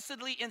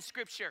explicitly in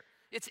Scripture.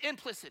 It's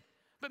implicit.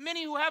 But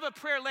many who have a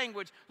prayer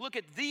language look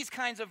at these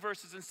kinds of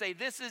verses and say,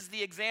 this is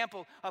the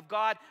example of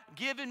God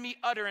giving me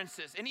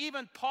utterances. And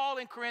even Paul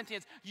in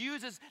Corinthians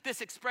uses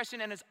this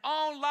expression in his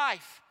own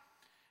life.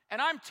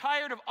 And I'm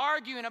tired of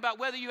arguing about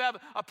whether you have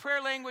a prayer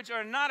language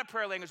or not a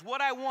prayer language. What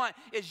I want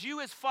is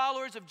you as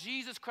followers of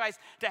Jesus Christ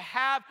to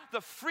have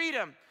the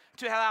freedom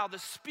to allow the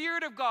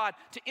Spirit of God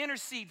to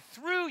intercede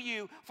through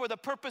you for the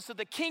purpose of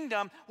the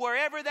kingdom,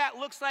 wherever that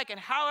looks like and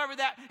however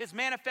that is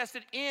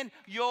manifested in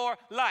your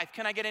life.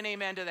 Can I get an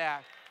amen to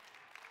that?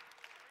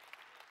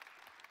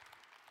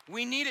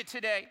 We need it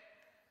today.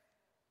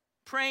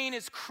 Praying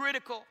is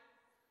critical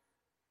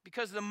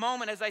because of the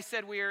moment, as I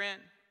said, we are in.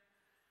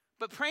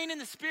 But praying in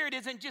the Spirit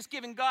isn't just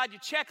giving God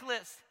your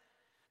checklist.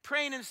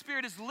 Praying in the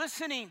Spirit is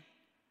listening.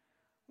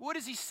 What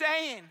is he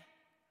saying?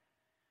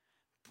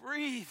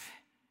 Breathe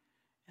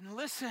and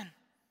listen.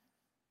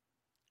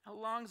 How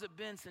long has it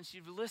been since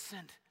you've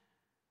listened?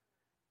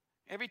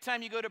 Every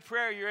time you go to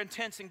prayer, you're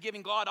intense and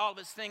giving God all of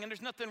his thing, and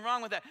there's nothing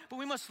wrong with that. But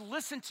we must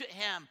listen to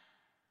him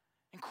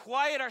and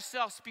quiet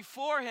ourselves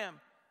before him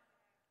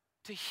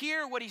to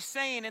hear what he's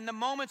saying in the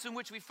moments in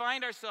which we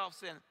find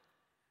ourselves in.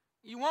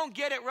 You won't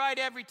get it right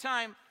every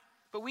time,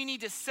 but we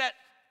need to set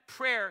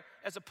prayer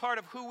as a part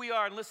of who we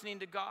are and listening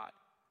to God.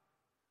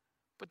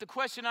 But the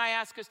question I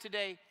ask us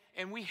today,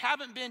 and we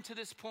haven't been to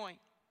this point,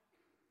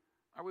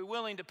 are we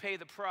willing to pay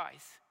the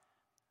price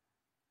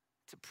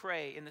to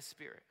pray in the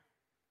Spirit?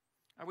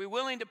 Are we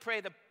willing to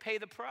pay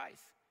the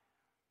price?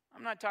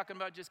 I'm not talking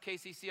about just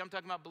KCC. I'm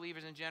talking about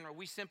believers in general.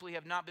 We simply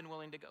have not been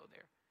willing to go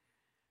there.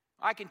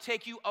 I can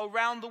take you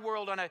around the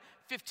world on a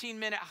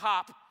 15-minute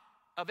hop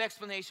of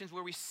explanations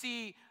where we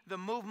see the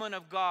movement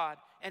of God.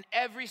 And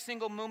every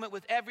single movement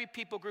with every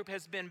people group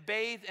has been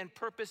bathed and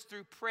purposed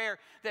through prayer,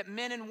 that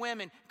men and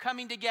women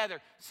coming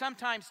together,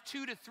 sometimes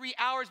 2 to 3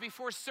 hours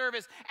before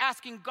service,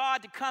 asking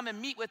God to come and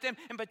meet with them.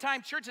 And by the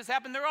time church has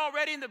happened, they're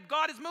already and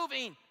God is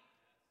moving.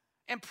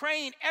 And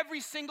praying every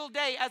single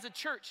day as a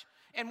church.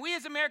 And we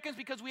as Americans,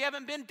 because we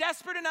haven't been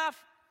desperate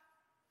enough,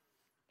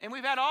 and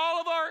we've had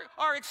all of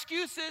our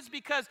excuses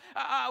because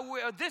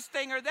this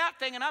thing or that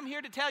thing. And I'm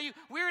here to tell you,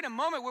 we're in a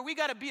moment where we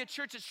got to be a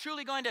church that's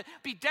truly going to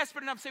be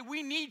desperate enough to say,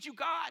 we need you,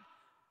 God.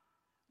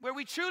 Where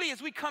we truly,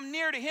 as we come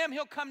near to him,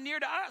 he'll come near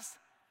to us.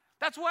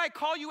 That's why I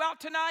call you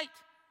out tonight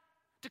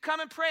to come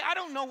and pray. I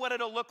don't know what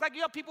it'll look like.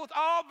 You have people with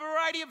all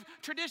variety of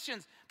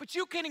traditions. But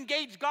you can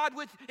engage God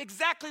with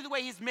exactly the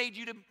way he's made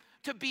you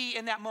to be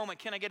in that moment.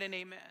 Can I get an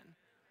amen?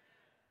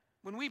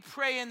 When we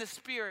pray in the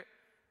Spirit,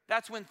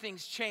 that's when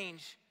things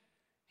change.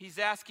 He's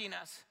asking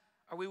us,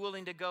 are we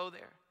willing to go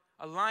there?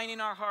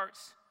 Aligning our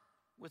hearts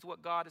with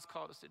what God has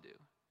called us to do.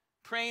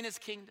 Praying his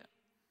kingdom.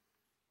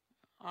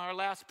 Our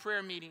last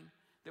prayer meeting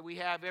that we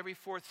have every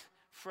fourth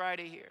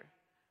Friday here.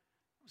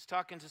 I was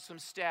talking to some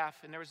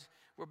staff, and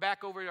we're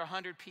back over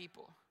 100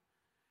 people.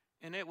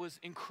 And it was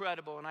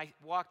incredible. And I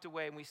walked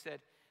away, and we said,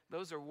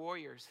 those are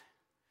warriors.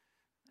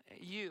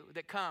 You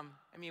that come.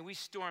 I mean, we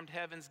stormed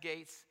heaven's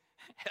gates,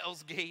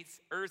 hell's gates,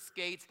 earth's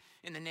gates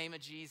in the name of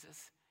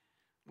Jesus.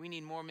 We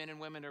need more men and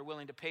women that are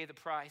willing to pay the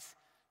price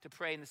to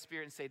pray in the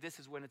Spirit and say, this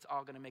is when it's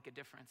all going to make a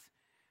difference.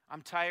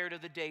 I'm tired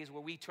of the days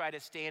where we try to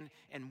stand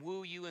and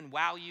woo you and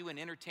wow you and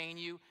entertain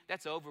you.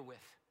 That's over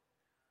with.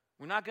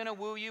 We're not going to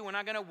woo you. We're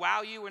not going to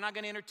wow you. We're not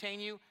going to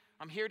entertain you.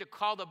 I'm here to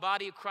call the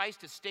body of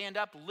Christ to stand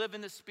up, live in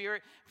the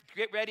Spirit,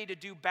 get ready to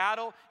do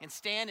battle and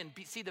stand and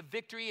see the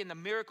victory and the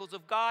miracles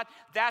of God.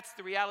 That's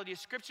the reality of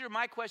Scripture.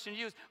 My question to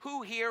you is,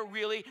 who here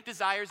really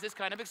desires this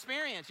kind of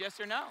experience? Yes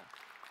or no?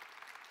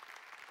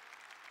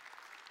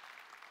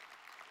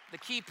 The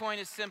key point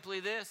is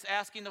simply this: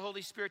 asking the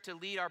Holy Spirit to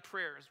lead our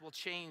prayers will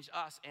change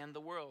us and the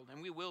world,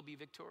 and we will be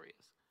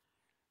victorious.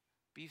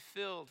 Be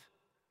filled.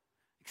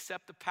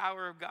 Accept the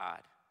power of God.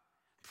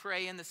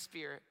 Pray in the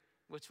Spirit,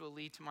 which will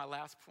lead to my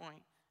last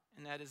point,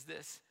 and that is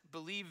this: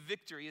 believe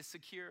victory is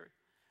secure.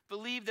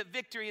 Believe that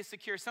victory is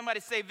secure. Somebody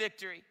say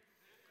victory.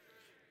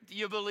 Do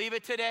you believe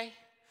it today?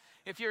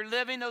 If you're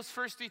living those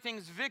first three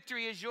things,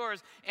 victory is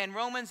yours. And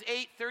Romans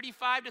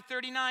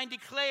 8:35-39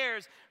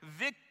 declares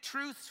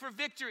truths for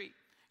victory.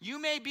 You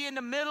may be in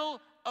the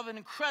middle of an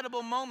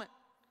incredible moment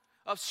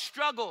of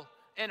struggle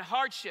and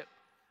hardship,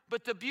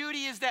 but the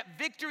beauty is that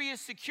victory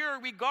is secure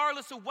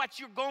regardless of what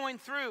you're going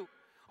through.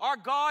 Our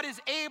God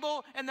is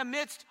able in the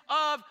midst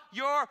of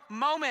your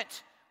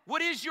moment.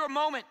 What is your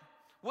moment?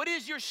 What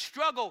is your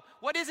struggle?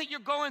 What is it you're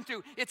going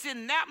through? It's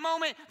in that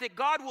moment that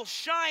God will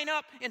shine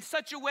up in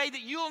such a way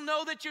that you'll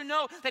know that you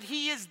know that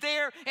He is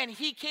there and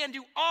He can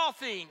do all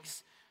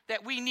things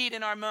that we need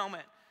in our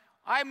moment.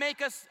 I make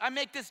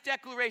this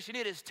declaration.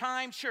 It is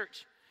time,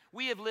 church.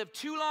 We have lived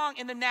too long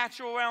in the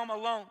natural realm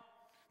alone.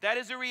 That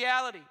is a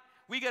reality.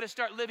 We got to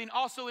start living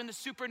also in the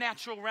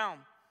supernatural realm.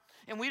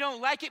 And we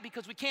don't like it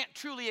because we can't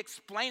truly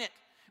explain it.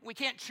 We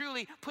can't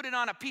truly put it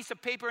on a piece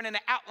of paper and an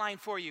outline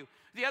for you.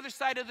 The other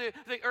side of the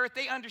earth,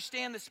 they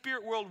understand the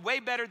spirit world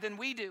way better than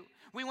we do.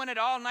 We want it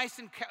all nice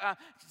and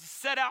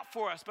set out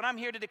for us. But I'm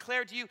here to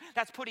declare to you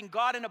that's putting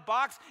God in a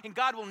box, and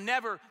God will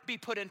never be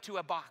put into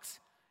a box.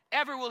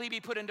 Ever will He be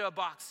put into a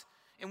box.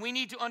 And we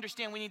need to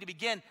understand we need to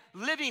begin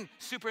living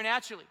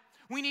supernaturally.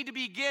 We need to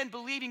begin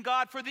believing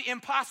God for the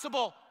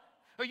impossible.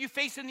 Are you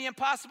facing the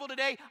impossible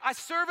today? I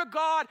serve a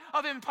God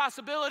of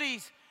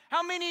impossibilities.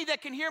 How many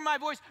that can hear my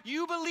voice,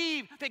 you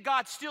believe that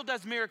God still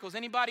does miracles?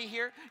 Anybody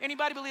here?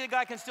 Anybody believe that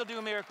God can still do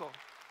a miracle?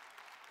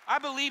 I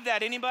believe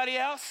that. Anybody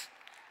else?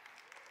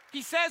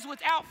 He says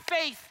without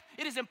faith,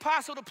 it is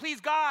impossible to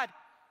please God.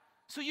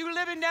 So you're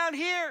living down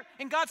here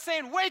and God's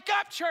saying, wake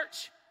up,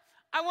 church.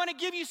 I want to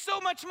give you so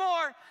much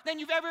more than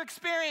you've ever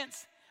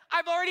experienced.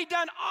 I've already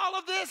done all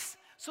of this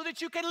so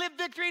that you can live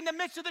victory in the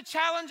midst of the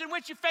challenge in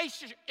which you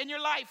face in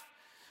your life.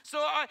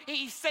 So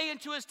He's saying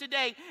to us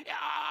today,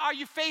 are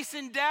you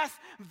facing death?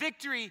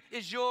 Victory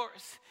is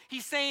yours.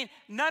 He's saying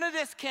none of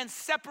this can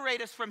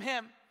separate us from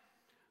Him.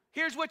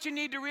 Here's what you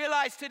need to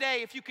realize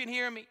today, if you can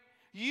hear me.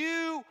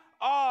 You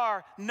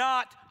are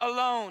not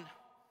alone.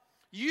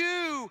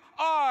 You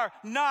are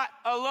not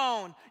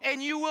alone,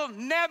 and you will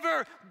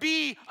never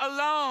be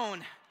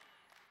alone.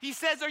 He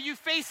says, are you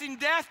facing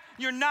death?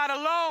 You're not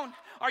alone.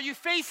 Are you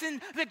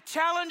facing the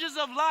challenges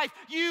of life?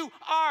 You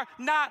are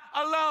not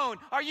alone.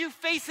 Are you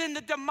facing the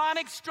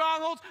demonic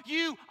strongholds?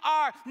 You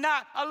are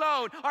not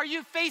alone. Are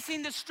you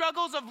facing the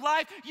struggles of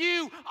life?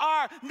 You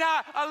are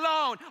not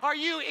alone. Are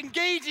you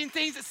engaging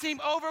things that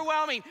seem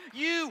overwhelming?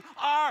 You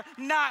are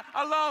not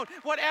alone.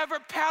 Whatever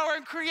power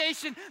in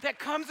creation that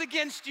comes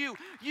against you,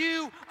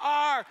 you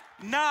are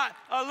not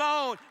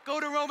alone.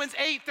 Go to Romans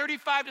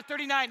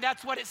 8:35-39.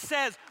 That's what it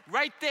says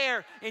right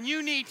there. And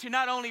you need to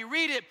not only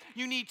read it,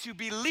 you need to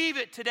believe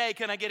it today.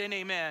 Can I get an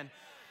amen?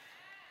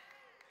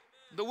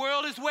 The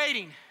world is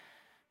waiting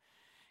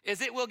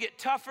as it will get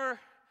tougher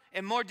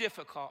and more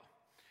difficult.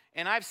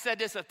 And I've said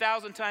this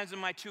 1,000 times in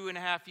my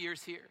 2.5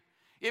 years here.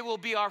 It will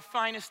be our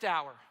finest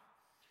hour.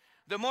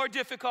 The more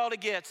difficult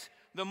it gets,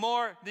 the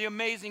more the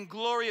amazing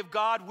glory of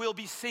God will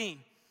be seen.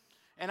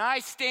 And I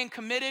stand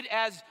committed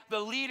as the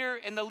leader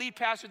and the lead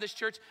pastor of this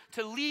church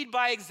to lead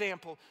by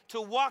example, to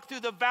walk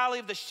through the valley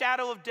of the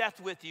shadow of death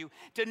with you,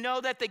 to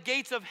know that the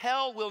gates of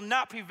hell will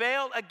not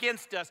prevail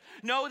against us.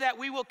 Know that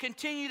we will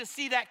continue to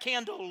see that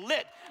candle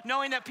lit,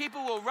 knowing that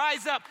people will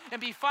rise up and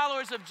be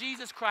followers of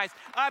Jesus Christ.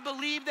 I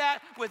believe that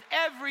with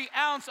every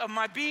ounce of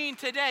my being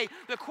today.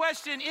 The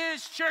question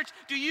is, church,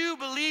 do you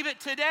believe it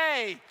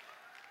today?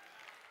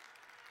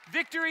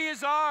 Victory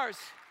is ours.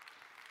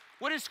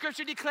 What does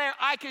Scripture declare?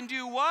 I can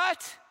do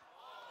what?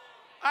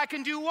 I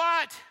can do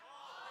what?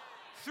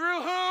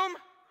 Through whom?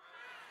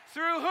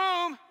 Through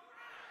whom?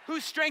 Who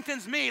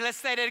strengthens me? Let's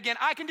say that again.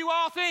 I can do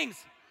all things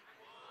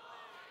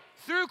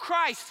through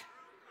Christ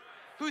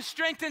who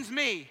strengthens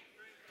me.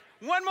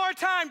 One more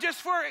time,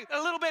 just for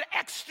a little bit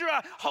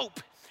extra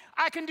hope.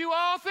 I can do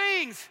all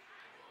things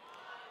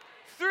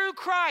through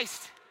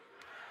Christ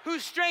who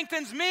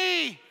strengthens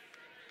me.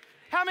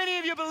 How many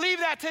of you believe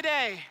that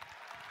today?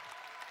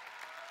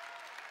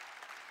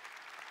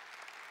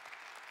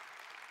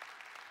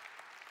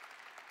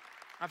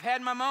 I've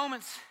had my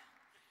moments.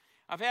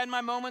 I've had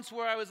my moments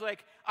where I was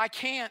like, I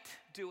can't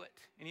do it.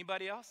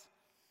 Anybody else?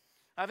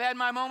 I've had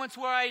my moments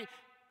where I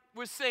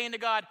was saying to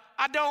God,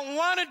 I don't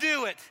want to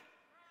do it.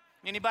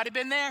 Anybody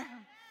been there?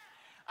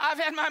 I've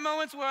had my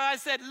moments where I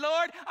said,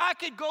 Lord, I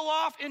could go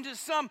off into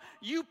some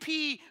UP,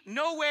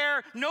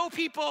 nowhere, no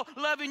people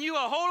loving you a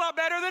whole lot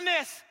better than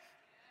this.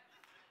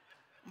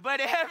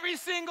 But every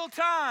single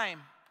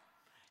time,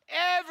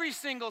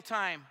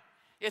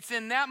 it's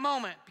in that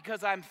moment,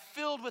 because I'm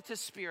filled with His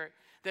Spirit,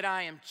 that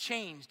I am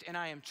changed and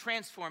I am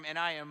transformed and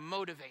I am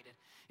motivated.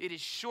 It is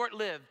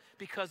short-lived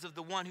because of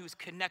the one who's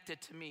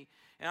connected to me.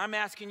 And I'm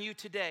asking you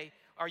today,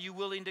 are you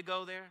willing to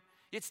go there?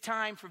 It's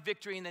time for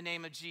victory in the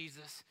name of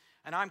Jesus.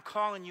 And I'm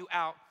calling you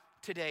out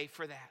today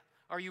for that.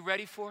 Are you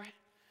ready for it?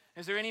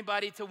 Is there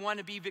anybody to want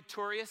to be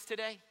victorious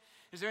today?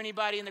 Is there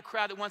anybody in the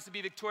crowd that wants to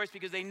be victorious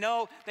because they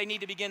know they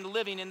need to begin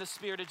living in the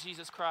Spirit of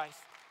Jesus Christ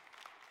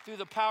through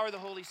the power of the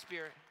Holy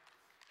Spirit?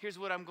 Here's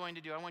what I'm going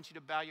to do. I want you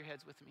to bow your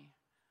heads with me.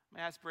 I'm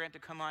going to ask Brant to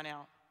come on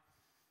out.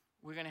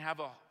 We're going to have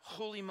a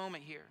holy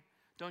moment here.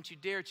 Don't you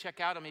dare check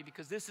out on me,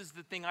 because this is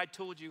the thing I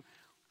told you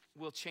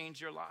will change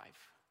your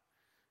life.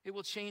 It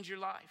will change your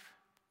life.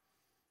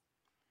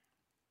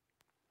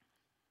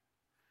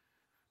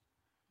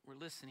 We're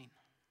listening.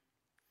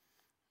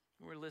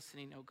 We're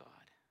listening, oh God.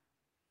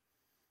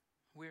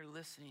 We're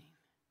listening.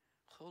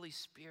 Holy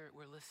Spirit,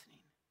 we're listening.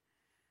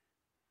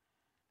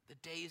 The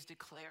days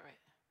declare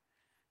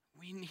it.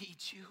 We need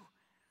you.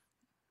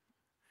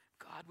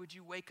 God, would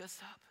you wake us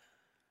up?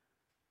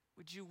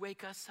 Would you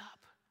wake us up?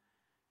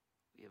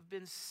 We have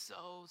been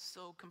so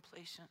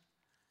complacent.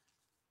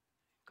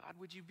 God,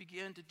 would you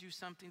begin to do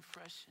something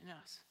fresh in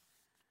us?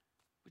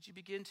 Would you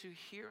begin to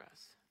hear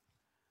us?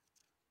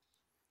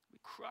 We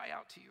cry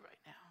out to you right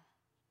now.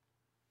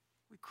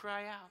 We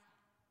cry out.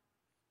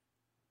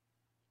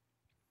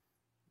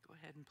 Go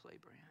ahead and play,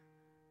 Brand.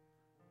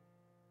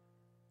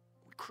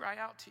 We cry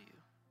out to you.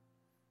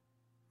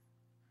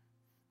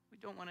 We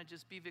don't want to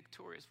just be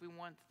victorious. We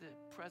want the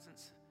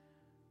presence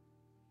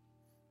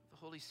of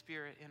the Holy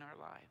Spirit in our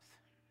lives.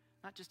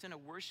 Not just in a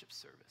worship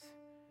service,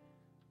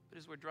 but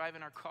as we're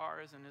driving our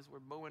cars and as we're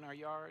mowing our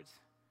yards,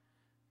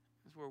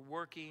 as we're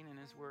working and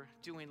as we're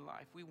doing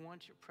life. We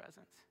want your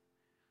presence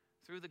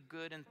through the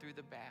good and through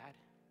the bad.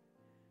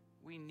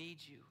 We need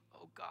you.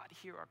 Oh God,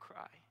 hear our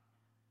cry.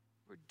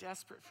 We're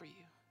desperate for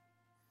you.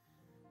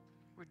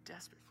 We're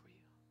desperate for you.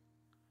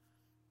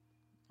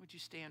 Would you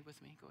stand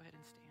with me? Go ahead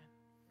and stand.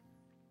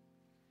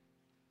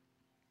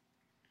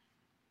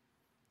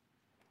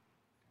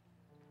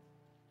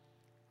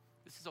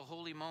 This is a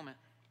holy moment.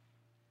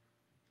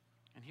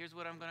 And here's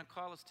what I'm going to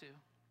call us to.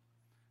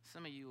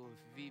 Some of you will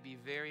be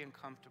very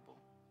uncomfortable.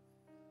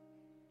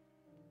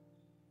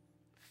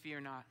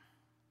 Fear not.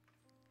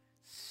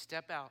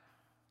 Step out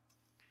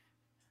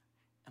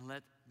and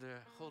let the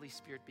Holy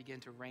Spirit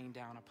begin to rain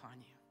down upon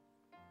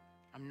you.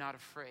 I'm not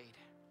afraid.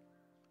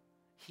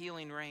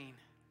 Healing rain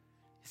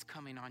is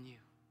coming on you.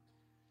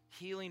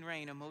 Healing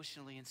rain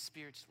emotionally and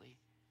spiritually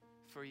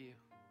for you.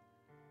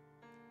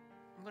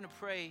 I'm going to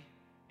pray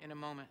in a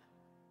moment.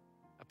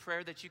 A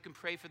prayer that you can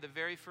pray for the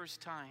very first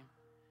time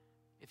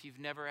if you've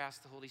never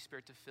asked the Holy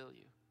Spirit to fill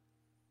you.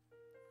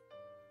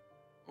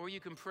 Or you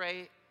can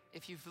pray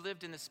if you've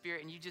lived in the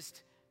Spirit and you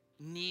just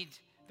need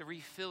the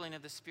refilling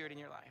of the Spirit in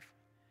your life.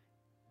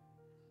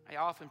 I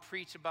often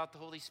preach about the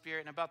Holy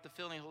Spirit and about the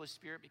filling of the Holy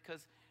Spirit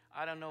because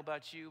I don't know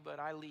about you, but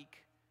I leak.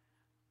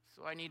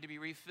 So I need to be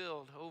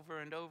refilled over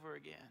and over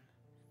again.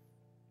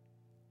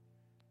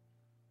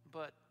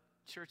 But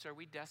church, are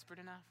we desperate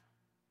enough?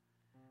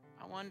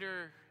 I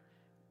wonder,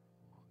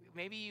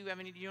 maybe you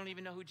don't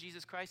even know who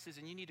Jesus Christ is,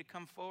 and you need to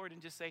come forward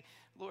and just say,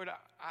 Lord,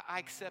 I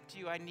accept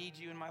you. I need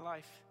you in my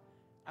life.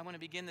 I want to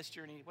begin this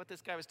journey. What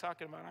this guy was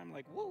talking about, I'm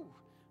like, whoa,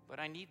 but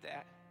I need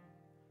that.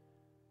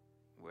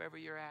 Wherever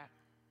you're at,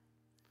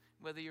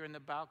 whether you're in the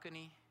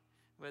balcony,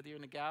 whether you're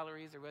in the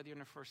galleries, or whether you're in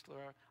the first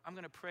floor, I'm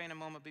going to pray in a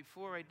moment.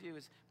 Before I do,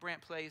 as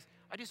Brant plays,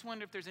 I just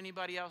wonder if there's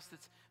anybody else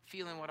that's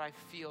feeling what I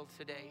feel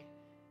today,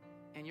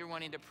 and you're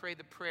wanting to pray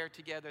the prayer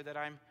together that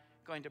I'm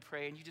going to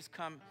pray, and you just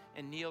come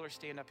and kneel or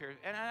stand up here.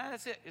 And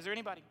that's it. Is there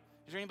anybody?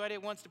 Is there anybody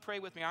that wants to pray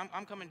with me?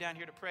 I'm coming down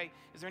here to pray.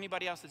 Is there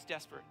anybody else that's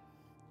desperate?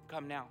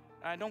 Come now.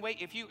 Don't wait.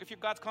 If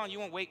God's calling, you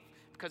won't wait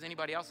because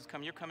anybody else is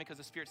coming. You're coming because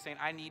the Spirit's saying,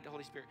 I need the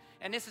Holy Spirit.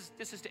 And this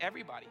is to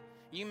everybody.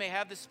 You may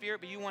have the Spirit,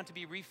 but you want to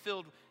be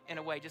refilled in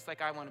a way just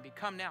like I want to be.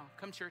 Come now.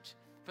 Come, church.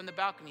 From the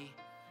balcony,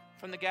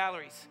 from the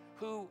galleries.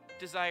 Who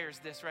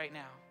desires this right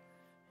now?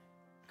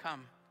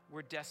 Come.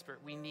 We're desperate.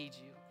 We need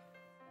you.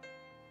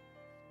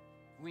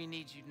 We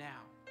need you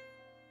now.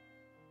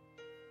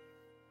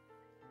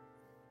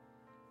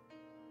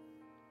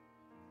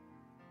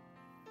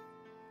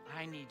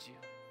 I need you.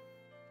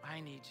 I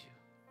need you.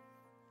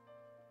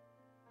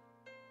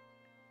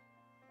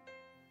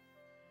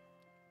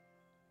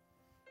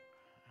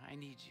 I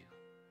need you.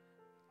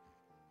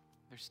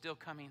 They're still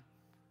coming.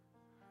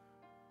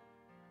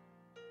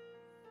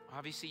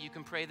 Obviously, you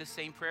can pray the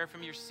same prayer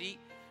from your seat,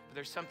 but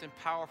there's something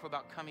powerful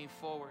about coming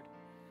forward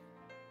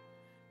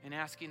and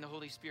asking the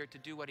Holy Spirit to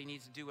do what he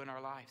needs to do in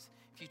our lives.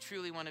 If you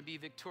truly want to be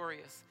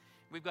victorious,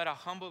 we've got to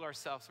humble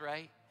ourselves,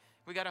 right?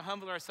 We got to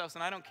humble ourselves,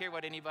 and I don't care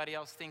what anybody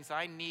else thinks.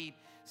 I need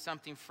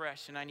something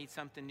fresh, and I need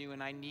something new,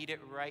 and I need it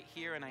right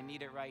here, and I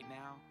need it right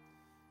now.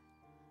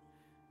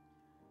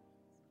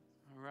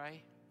 All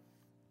right?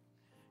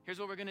 Here's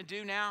what we're going to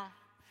do now.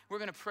 we're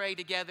going to pray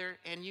together,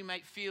 and you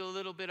might feel a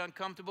little bit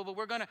uncomfortable, but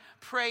we're going to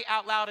pray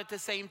out loud at the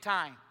same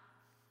time.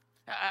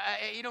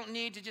 You don't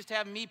need to just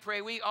have me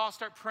pray. We all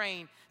start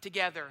praying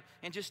together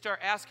and just start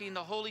asking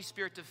the Holy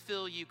Spirit to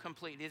fill you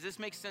completely. Does this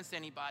make sense to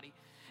anybody?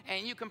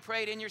 And you can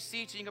pray it in your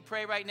seats, and you can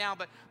pray right now,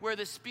 but where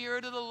the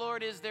Spirit of the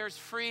Lord is, there's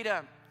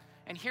freedom.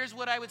 And here's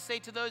what I would say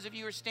to those of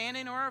you who are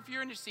standing, or if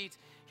you're in your seats,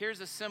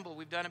 here's a symbol.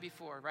 We've done it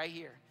before, right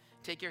here.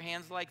 Take your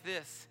hands like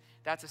this.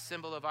 That's a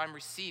symbol of I'm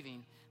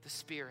receiving the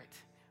Spirit.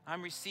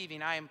 I'm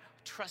receiving, I am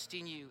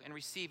trusting you and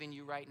receiving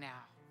you right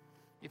now.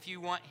 If you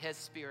want his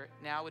Spirit,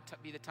 now would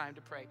be the time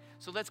to pray.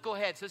 So let's go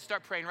ahead. So let's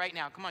start praying right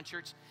now. Come on,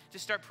 church.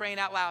 Just start praying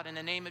out loud in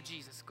the name of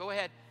Jesus. Go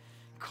ahead.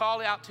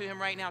 Call out to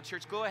him right now,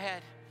 church. Go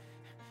ahead.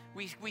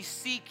 We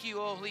seek you,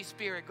 oh Holy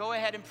Spirit. Go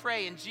ahead and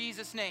pray in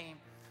Jesus' name.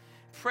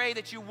 Pray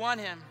that you want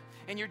him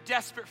and you're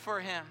desperate for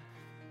him.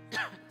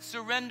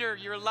 Surrender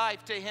your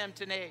life to him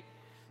today.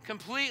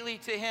 Completely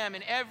to him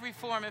in every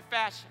form and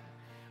fashion.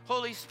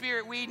 Holy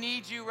Spirit, we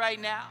need you right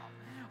now.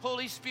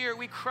 Holy Spirit,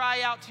 we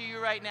cry out to you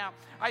right now.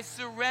 I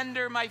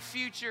surrender my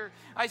future.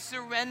 I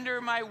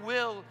surrender my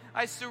will.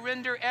 I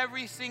surrender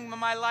everything of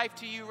my life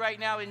to you right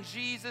now in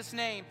Jesus'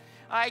 name.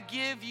 I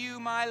give you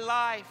my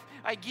life.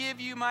 I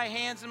give you my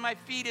hands and my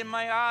feet and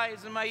my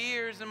eyes and my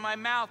ears and my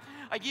mouth.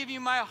 I give you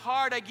my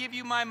heart. I give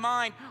you my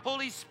mind.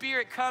 Holy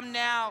Spirit, come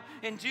now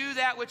and do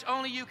that which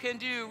only you can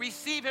do.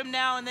 Receive him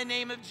now in the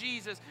name of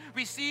Jesus.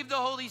 Receive the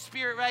Holy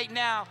Spirit right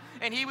now,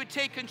 and he would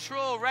take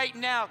control right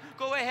now.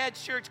 Go ahead,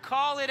 church.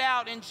 Call it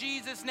out in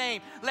Jesus'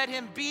 name. Let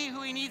him be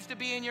who he needs to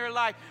be in your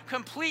life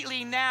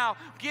completely now.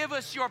 Give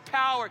us your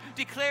power.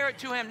 Declare it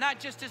to him, not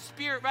just his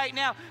Spirit right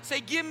now.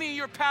 Say, give me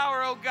your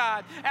power, oh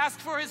God. Ask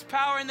for his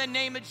power in the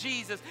name of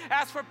Jesus.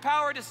 Ask for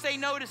power to say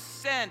no to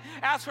sin.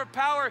 Ask for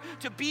power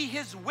to be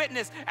his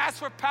witness. Ask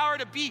for power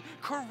to be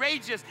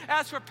courageous.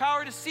 Ask for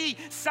power to see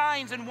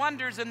signs and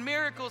wonders and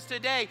miracles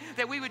today,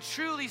 that we would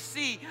truly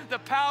see the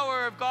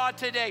power of God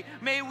today.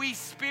 May we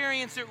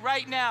experience it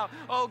right now,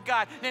 oh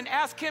God. And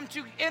ask him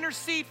to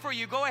intercede for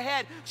you. Go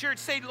ahead, church.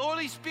 Say,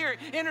 Holy Spirit,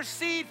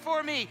 intercede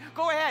for me.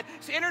 Go ahead.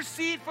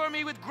 Intercede for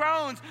me with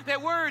groans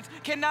that words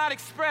cannot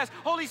express.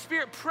 Holy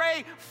Spirit,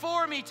 pray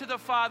for me to the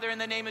Father in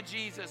the name of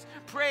Jesus.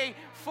 Pray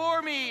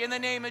for me in the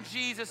name of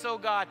Jesus, oh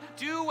God.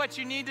 Do what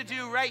you need to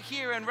do right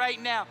here and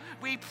right now.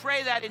 We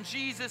pray that in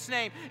Jesus'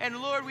 name.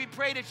 And Lord, we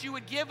pray that you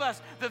would give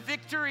us the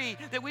victory,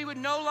 that we would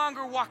no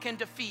longer walk in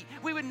defeat.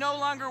 We would no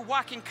longer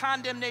walk in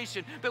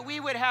condemnation, but we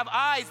would have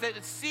eyes that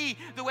would see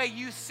the way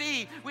you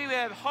see. We would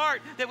have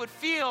heart that would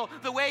feel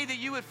the way that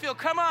you would feel.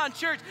 Come on,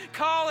 church,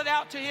 call it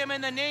out to him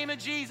in the name of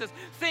Jesus.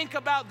 Think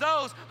about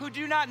those who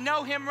do not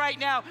know him right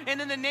now, and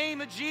in the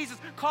name of Jesus,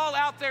 call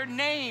out their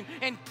name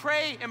and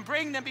pray and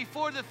bring them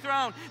before the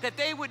throne, that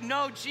they would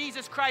know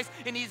Jesus Christ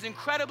in these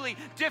incredibly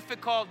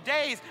difficult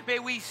days. May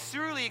we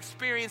truly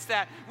experience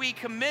that. We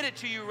commit it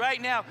to you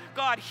right now.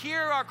 God,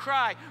 hear our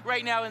cry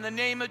right now in the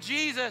name of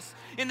Jesus.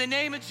 In the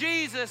name of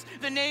Jesus,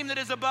 the name that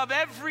is above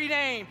every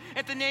name.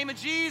 At the name of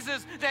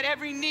Jesus, that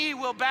every knee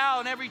will bow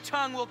and every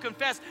tongue will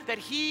confess that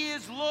he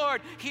is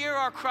Lord. Hear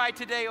our cry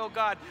today, oh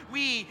God.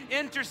 We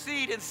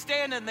intercede and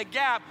stand in the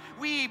gap.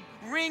 We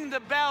ring the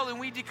bell and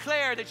we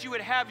declare that you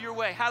would have your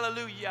way.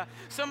 Hallelujah.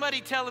 Somebody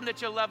tell him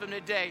that you love him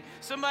today.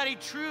 Somebody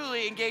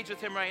truly engage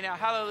with him right now.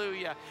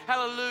 Hallelujah.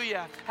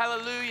 Hallelujah.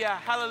 Hallelujah.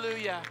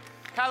 Hallelujah.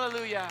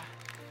 Hallelujah.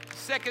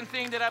 Second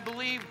thing that I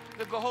believe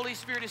the Holy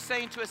Spirit is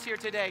saying to us here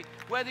today,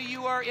 whether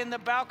you are in the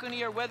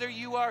balcony or whether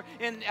you are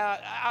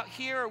out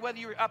here or whether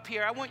you're up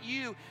here, I want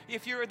you,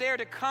 if you're there,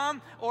 to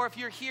come, or if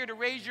you're here, to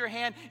raise your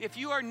hand. If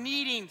you are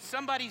needing,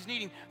 somebody's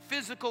needing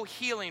physical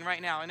healing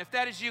right now, and if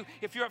that is you,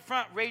 if you're up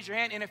front, raise your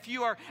hand. And if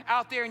you are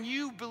out there and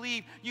you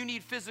believe you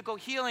need physical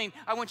healing,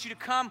 I want you to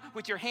come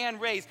with your hand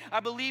raised.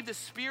 I believe the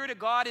Spirit of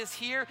God is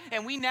here,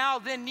 and we now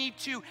then need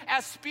to,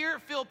 as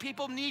Spirit-filled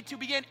people, need to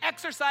begin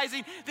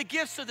exercising the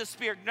gifts of the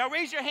Spirit. Now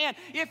raise your hand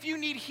if you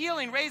need healing.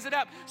 Raise it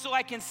up so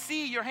I can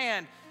see your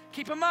hand.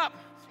 Keep them up.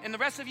 And the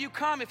rest of you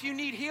come. If you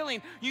need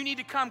healing, you need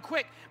to come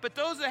quick. But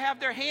those that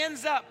have their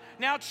hands up,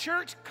 now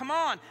church, come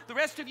on. The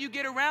rest of you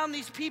get around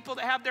these people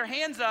that have their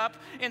hands up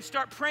and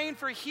start praying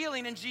for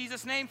healing in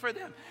Jesus' name for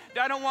them.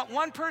 I don't want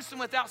one person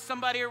without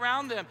somebody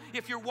around them.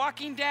 If you're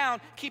walking down,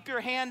 keep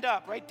your hand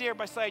up. Right there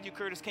beside you,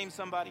 Curtis, came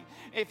somebody.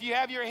 If you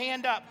have your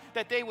hand up,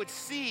 that they would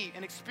see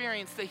and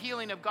experience the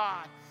healing of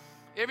God.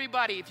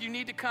 Everybody, if you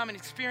need to come and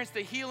experience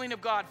the healing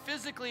of God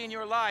physically in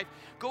your life,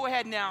 go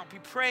ahead now. Be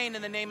praying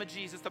in the name of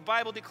Jesus. The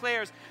Bible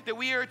declares that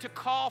we are to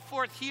call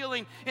forth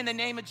healing in the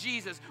name of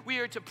Jesus. We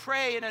are to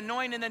pray and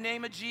anoint in the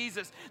name of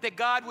Jesus, that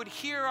God would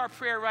hear our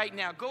prayer right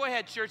now. Go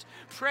ahead, church.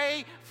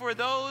 Pray for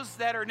those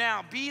that are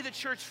now. Be the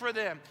church for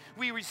them.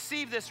 We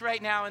receive this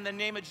right now in the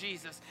name of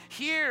Jesus.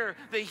 Hear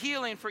the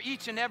healing for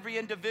each and every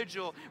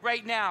individual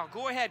right now.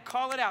 Go ahead,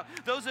 call it out.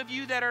 Those of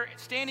you that are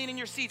standing in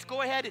your seats,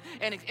 go ahead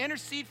and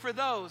intercede for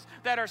those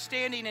that are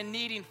standing and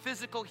needing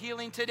physical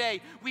healing today.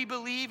 We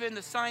believe in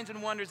the signs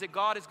and wonders that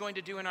God is going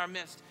to do in our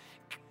midst.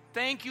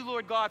 Thank you,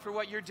 Lord God, for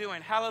what you're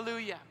doing.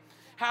 Hallelujah.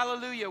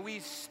 Hallelujah. We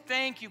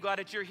thank you, God,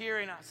 that you're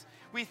hearing us.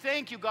 We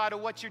thank you, God,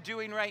 of what you're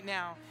doing right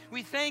now.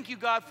 We thank you,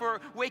 God,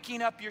 for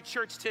waking up your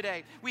church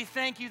today. We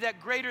thank you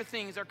that greater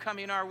things are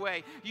coming our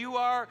way. We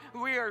are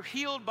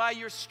healed by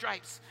your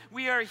stripes.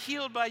 We are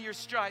healed by your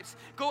stripes.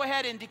 Go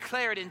ahead and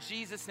declare it in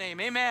Jesus' name.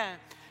 Amen.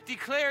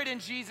 Declare it in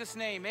Jesus'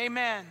 name.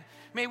 Amen.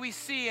 May we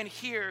see and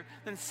hear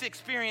and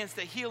experience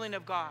the healing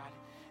of God.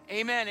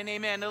 Amen and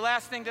amen. The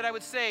last thing that I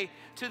would say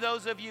to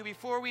those of you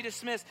before we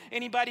dismiss,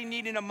 anybody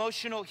needing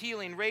emotional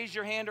healing, raise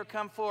your hand or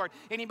come forward.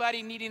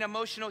 Anybody needing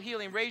emotional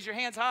healing, raise your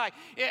hands high.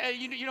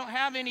 You don't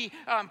have any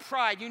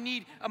pride. You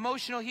need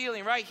emotional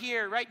healing right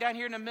here, right down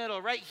here in the middle,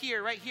 right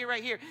here, right here,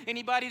 right here.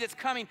 Anybody that's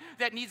coming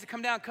that needs to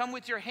come down, come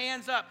with your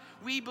hands up.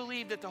 We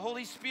believe that the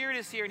Holy Spirit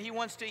is here and he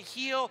wants to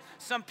heal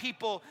some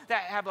people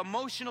that have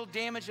emotional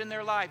damage in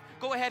their life.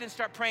 Go ahead and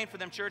start praying for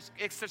them, church.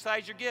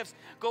 Exercise your gifts.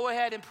 Go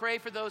ahead and pray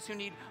for those who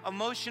need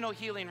emotional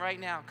healing right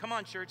now. Come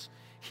on, church.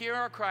 Hear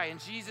our cry in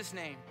Jesus'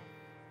 name.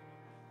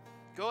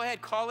 Go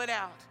ahead, call it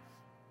out.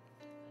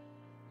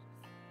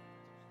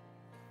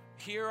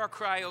 Hear our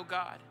cry, O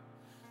God.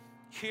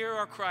 Hear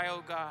our cry,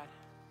 O God.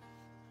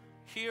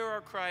 Hear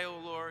our cry, O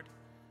Lord.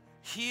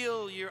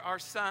 Heal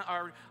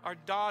our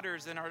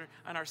daughters and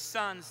our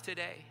sons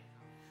today.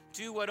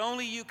 Do what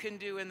only you can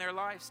do in their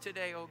lives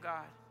today, O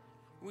God.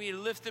 We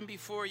lift them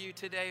before you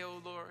today, O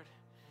Lord.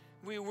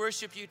 We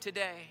worship you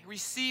today.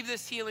 Receive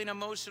this healing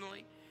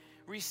emotionally.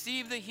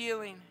 Receive the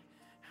healing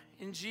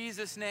in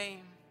Jesus' name.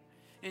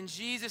 In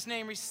Jesus'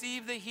 name,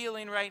 receive the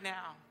healing right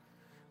now.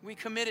 We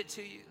commit it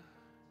to you.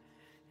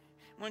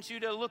 I want you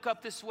to look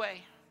up this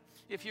way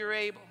if you're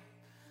able.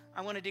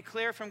 I want to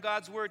declare from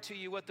God's word to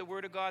you what the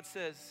word of God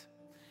says.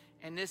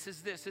 And this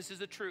is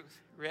the truth.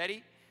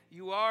 Ready?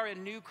 You are a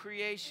new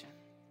creation.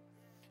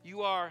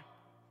 You are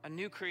a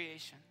new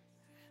creation.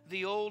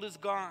 The old is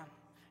gone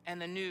and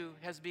the new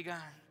has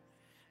begun.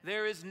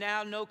 There is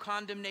now no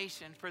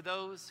condemnation for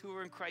those who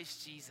are in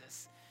Christ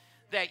Jesus.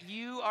 That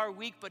you are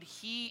weak, but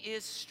he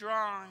is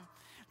strong.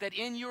 That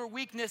in your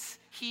weakness,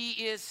 he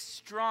is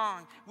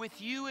strong.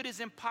 With you, it is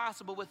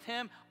impossible. With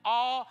him,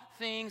 all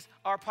things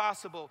are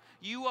possible.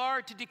 You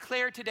are to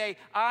declare today,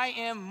 I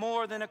am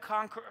more than a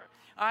conqueror.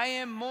 I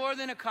am more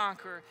than a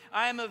conqueror.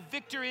 I am a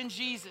victor in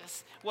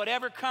Jesus.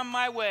 Whatever come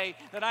my way,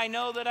 that I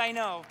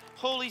know.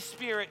 Holy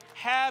Spirit,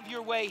 have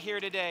your way here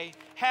today.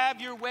 Have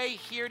your way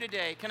here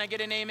today. Can I get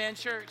an amen,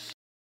 church?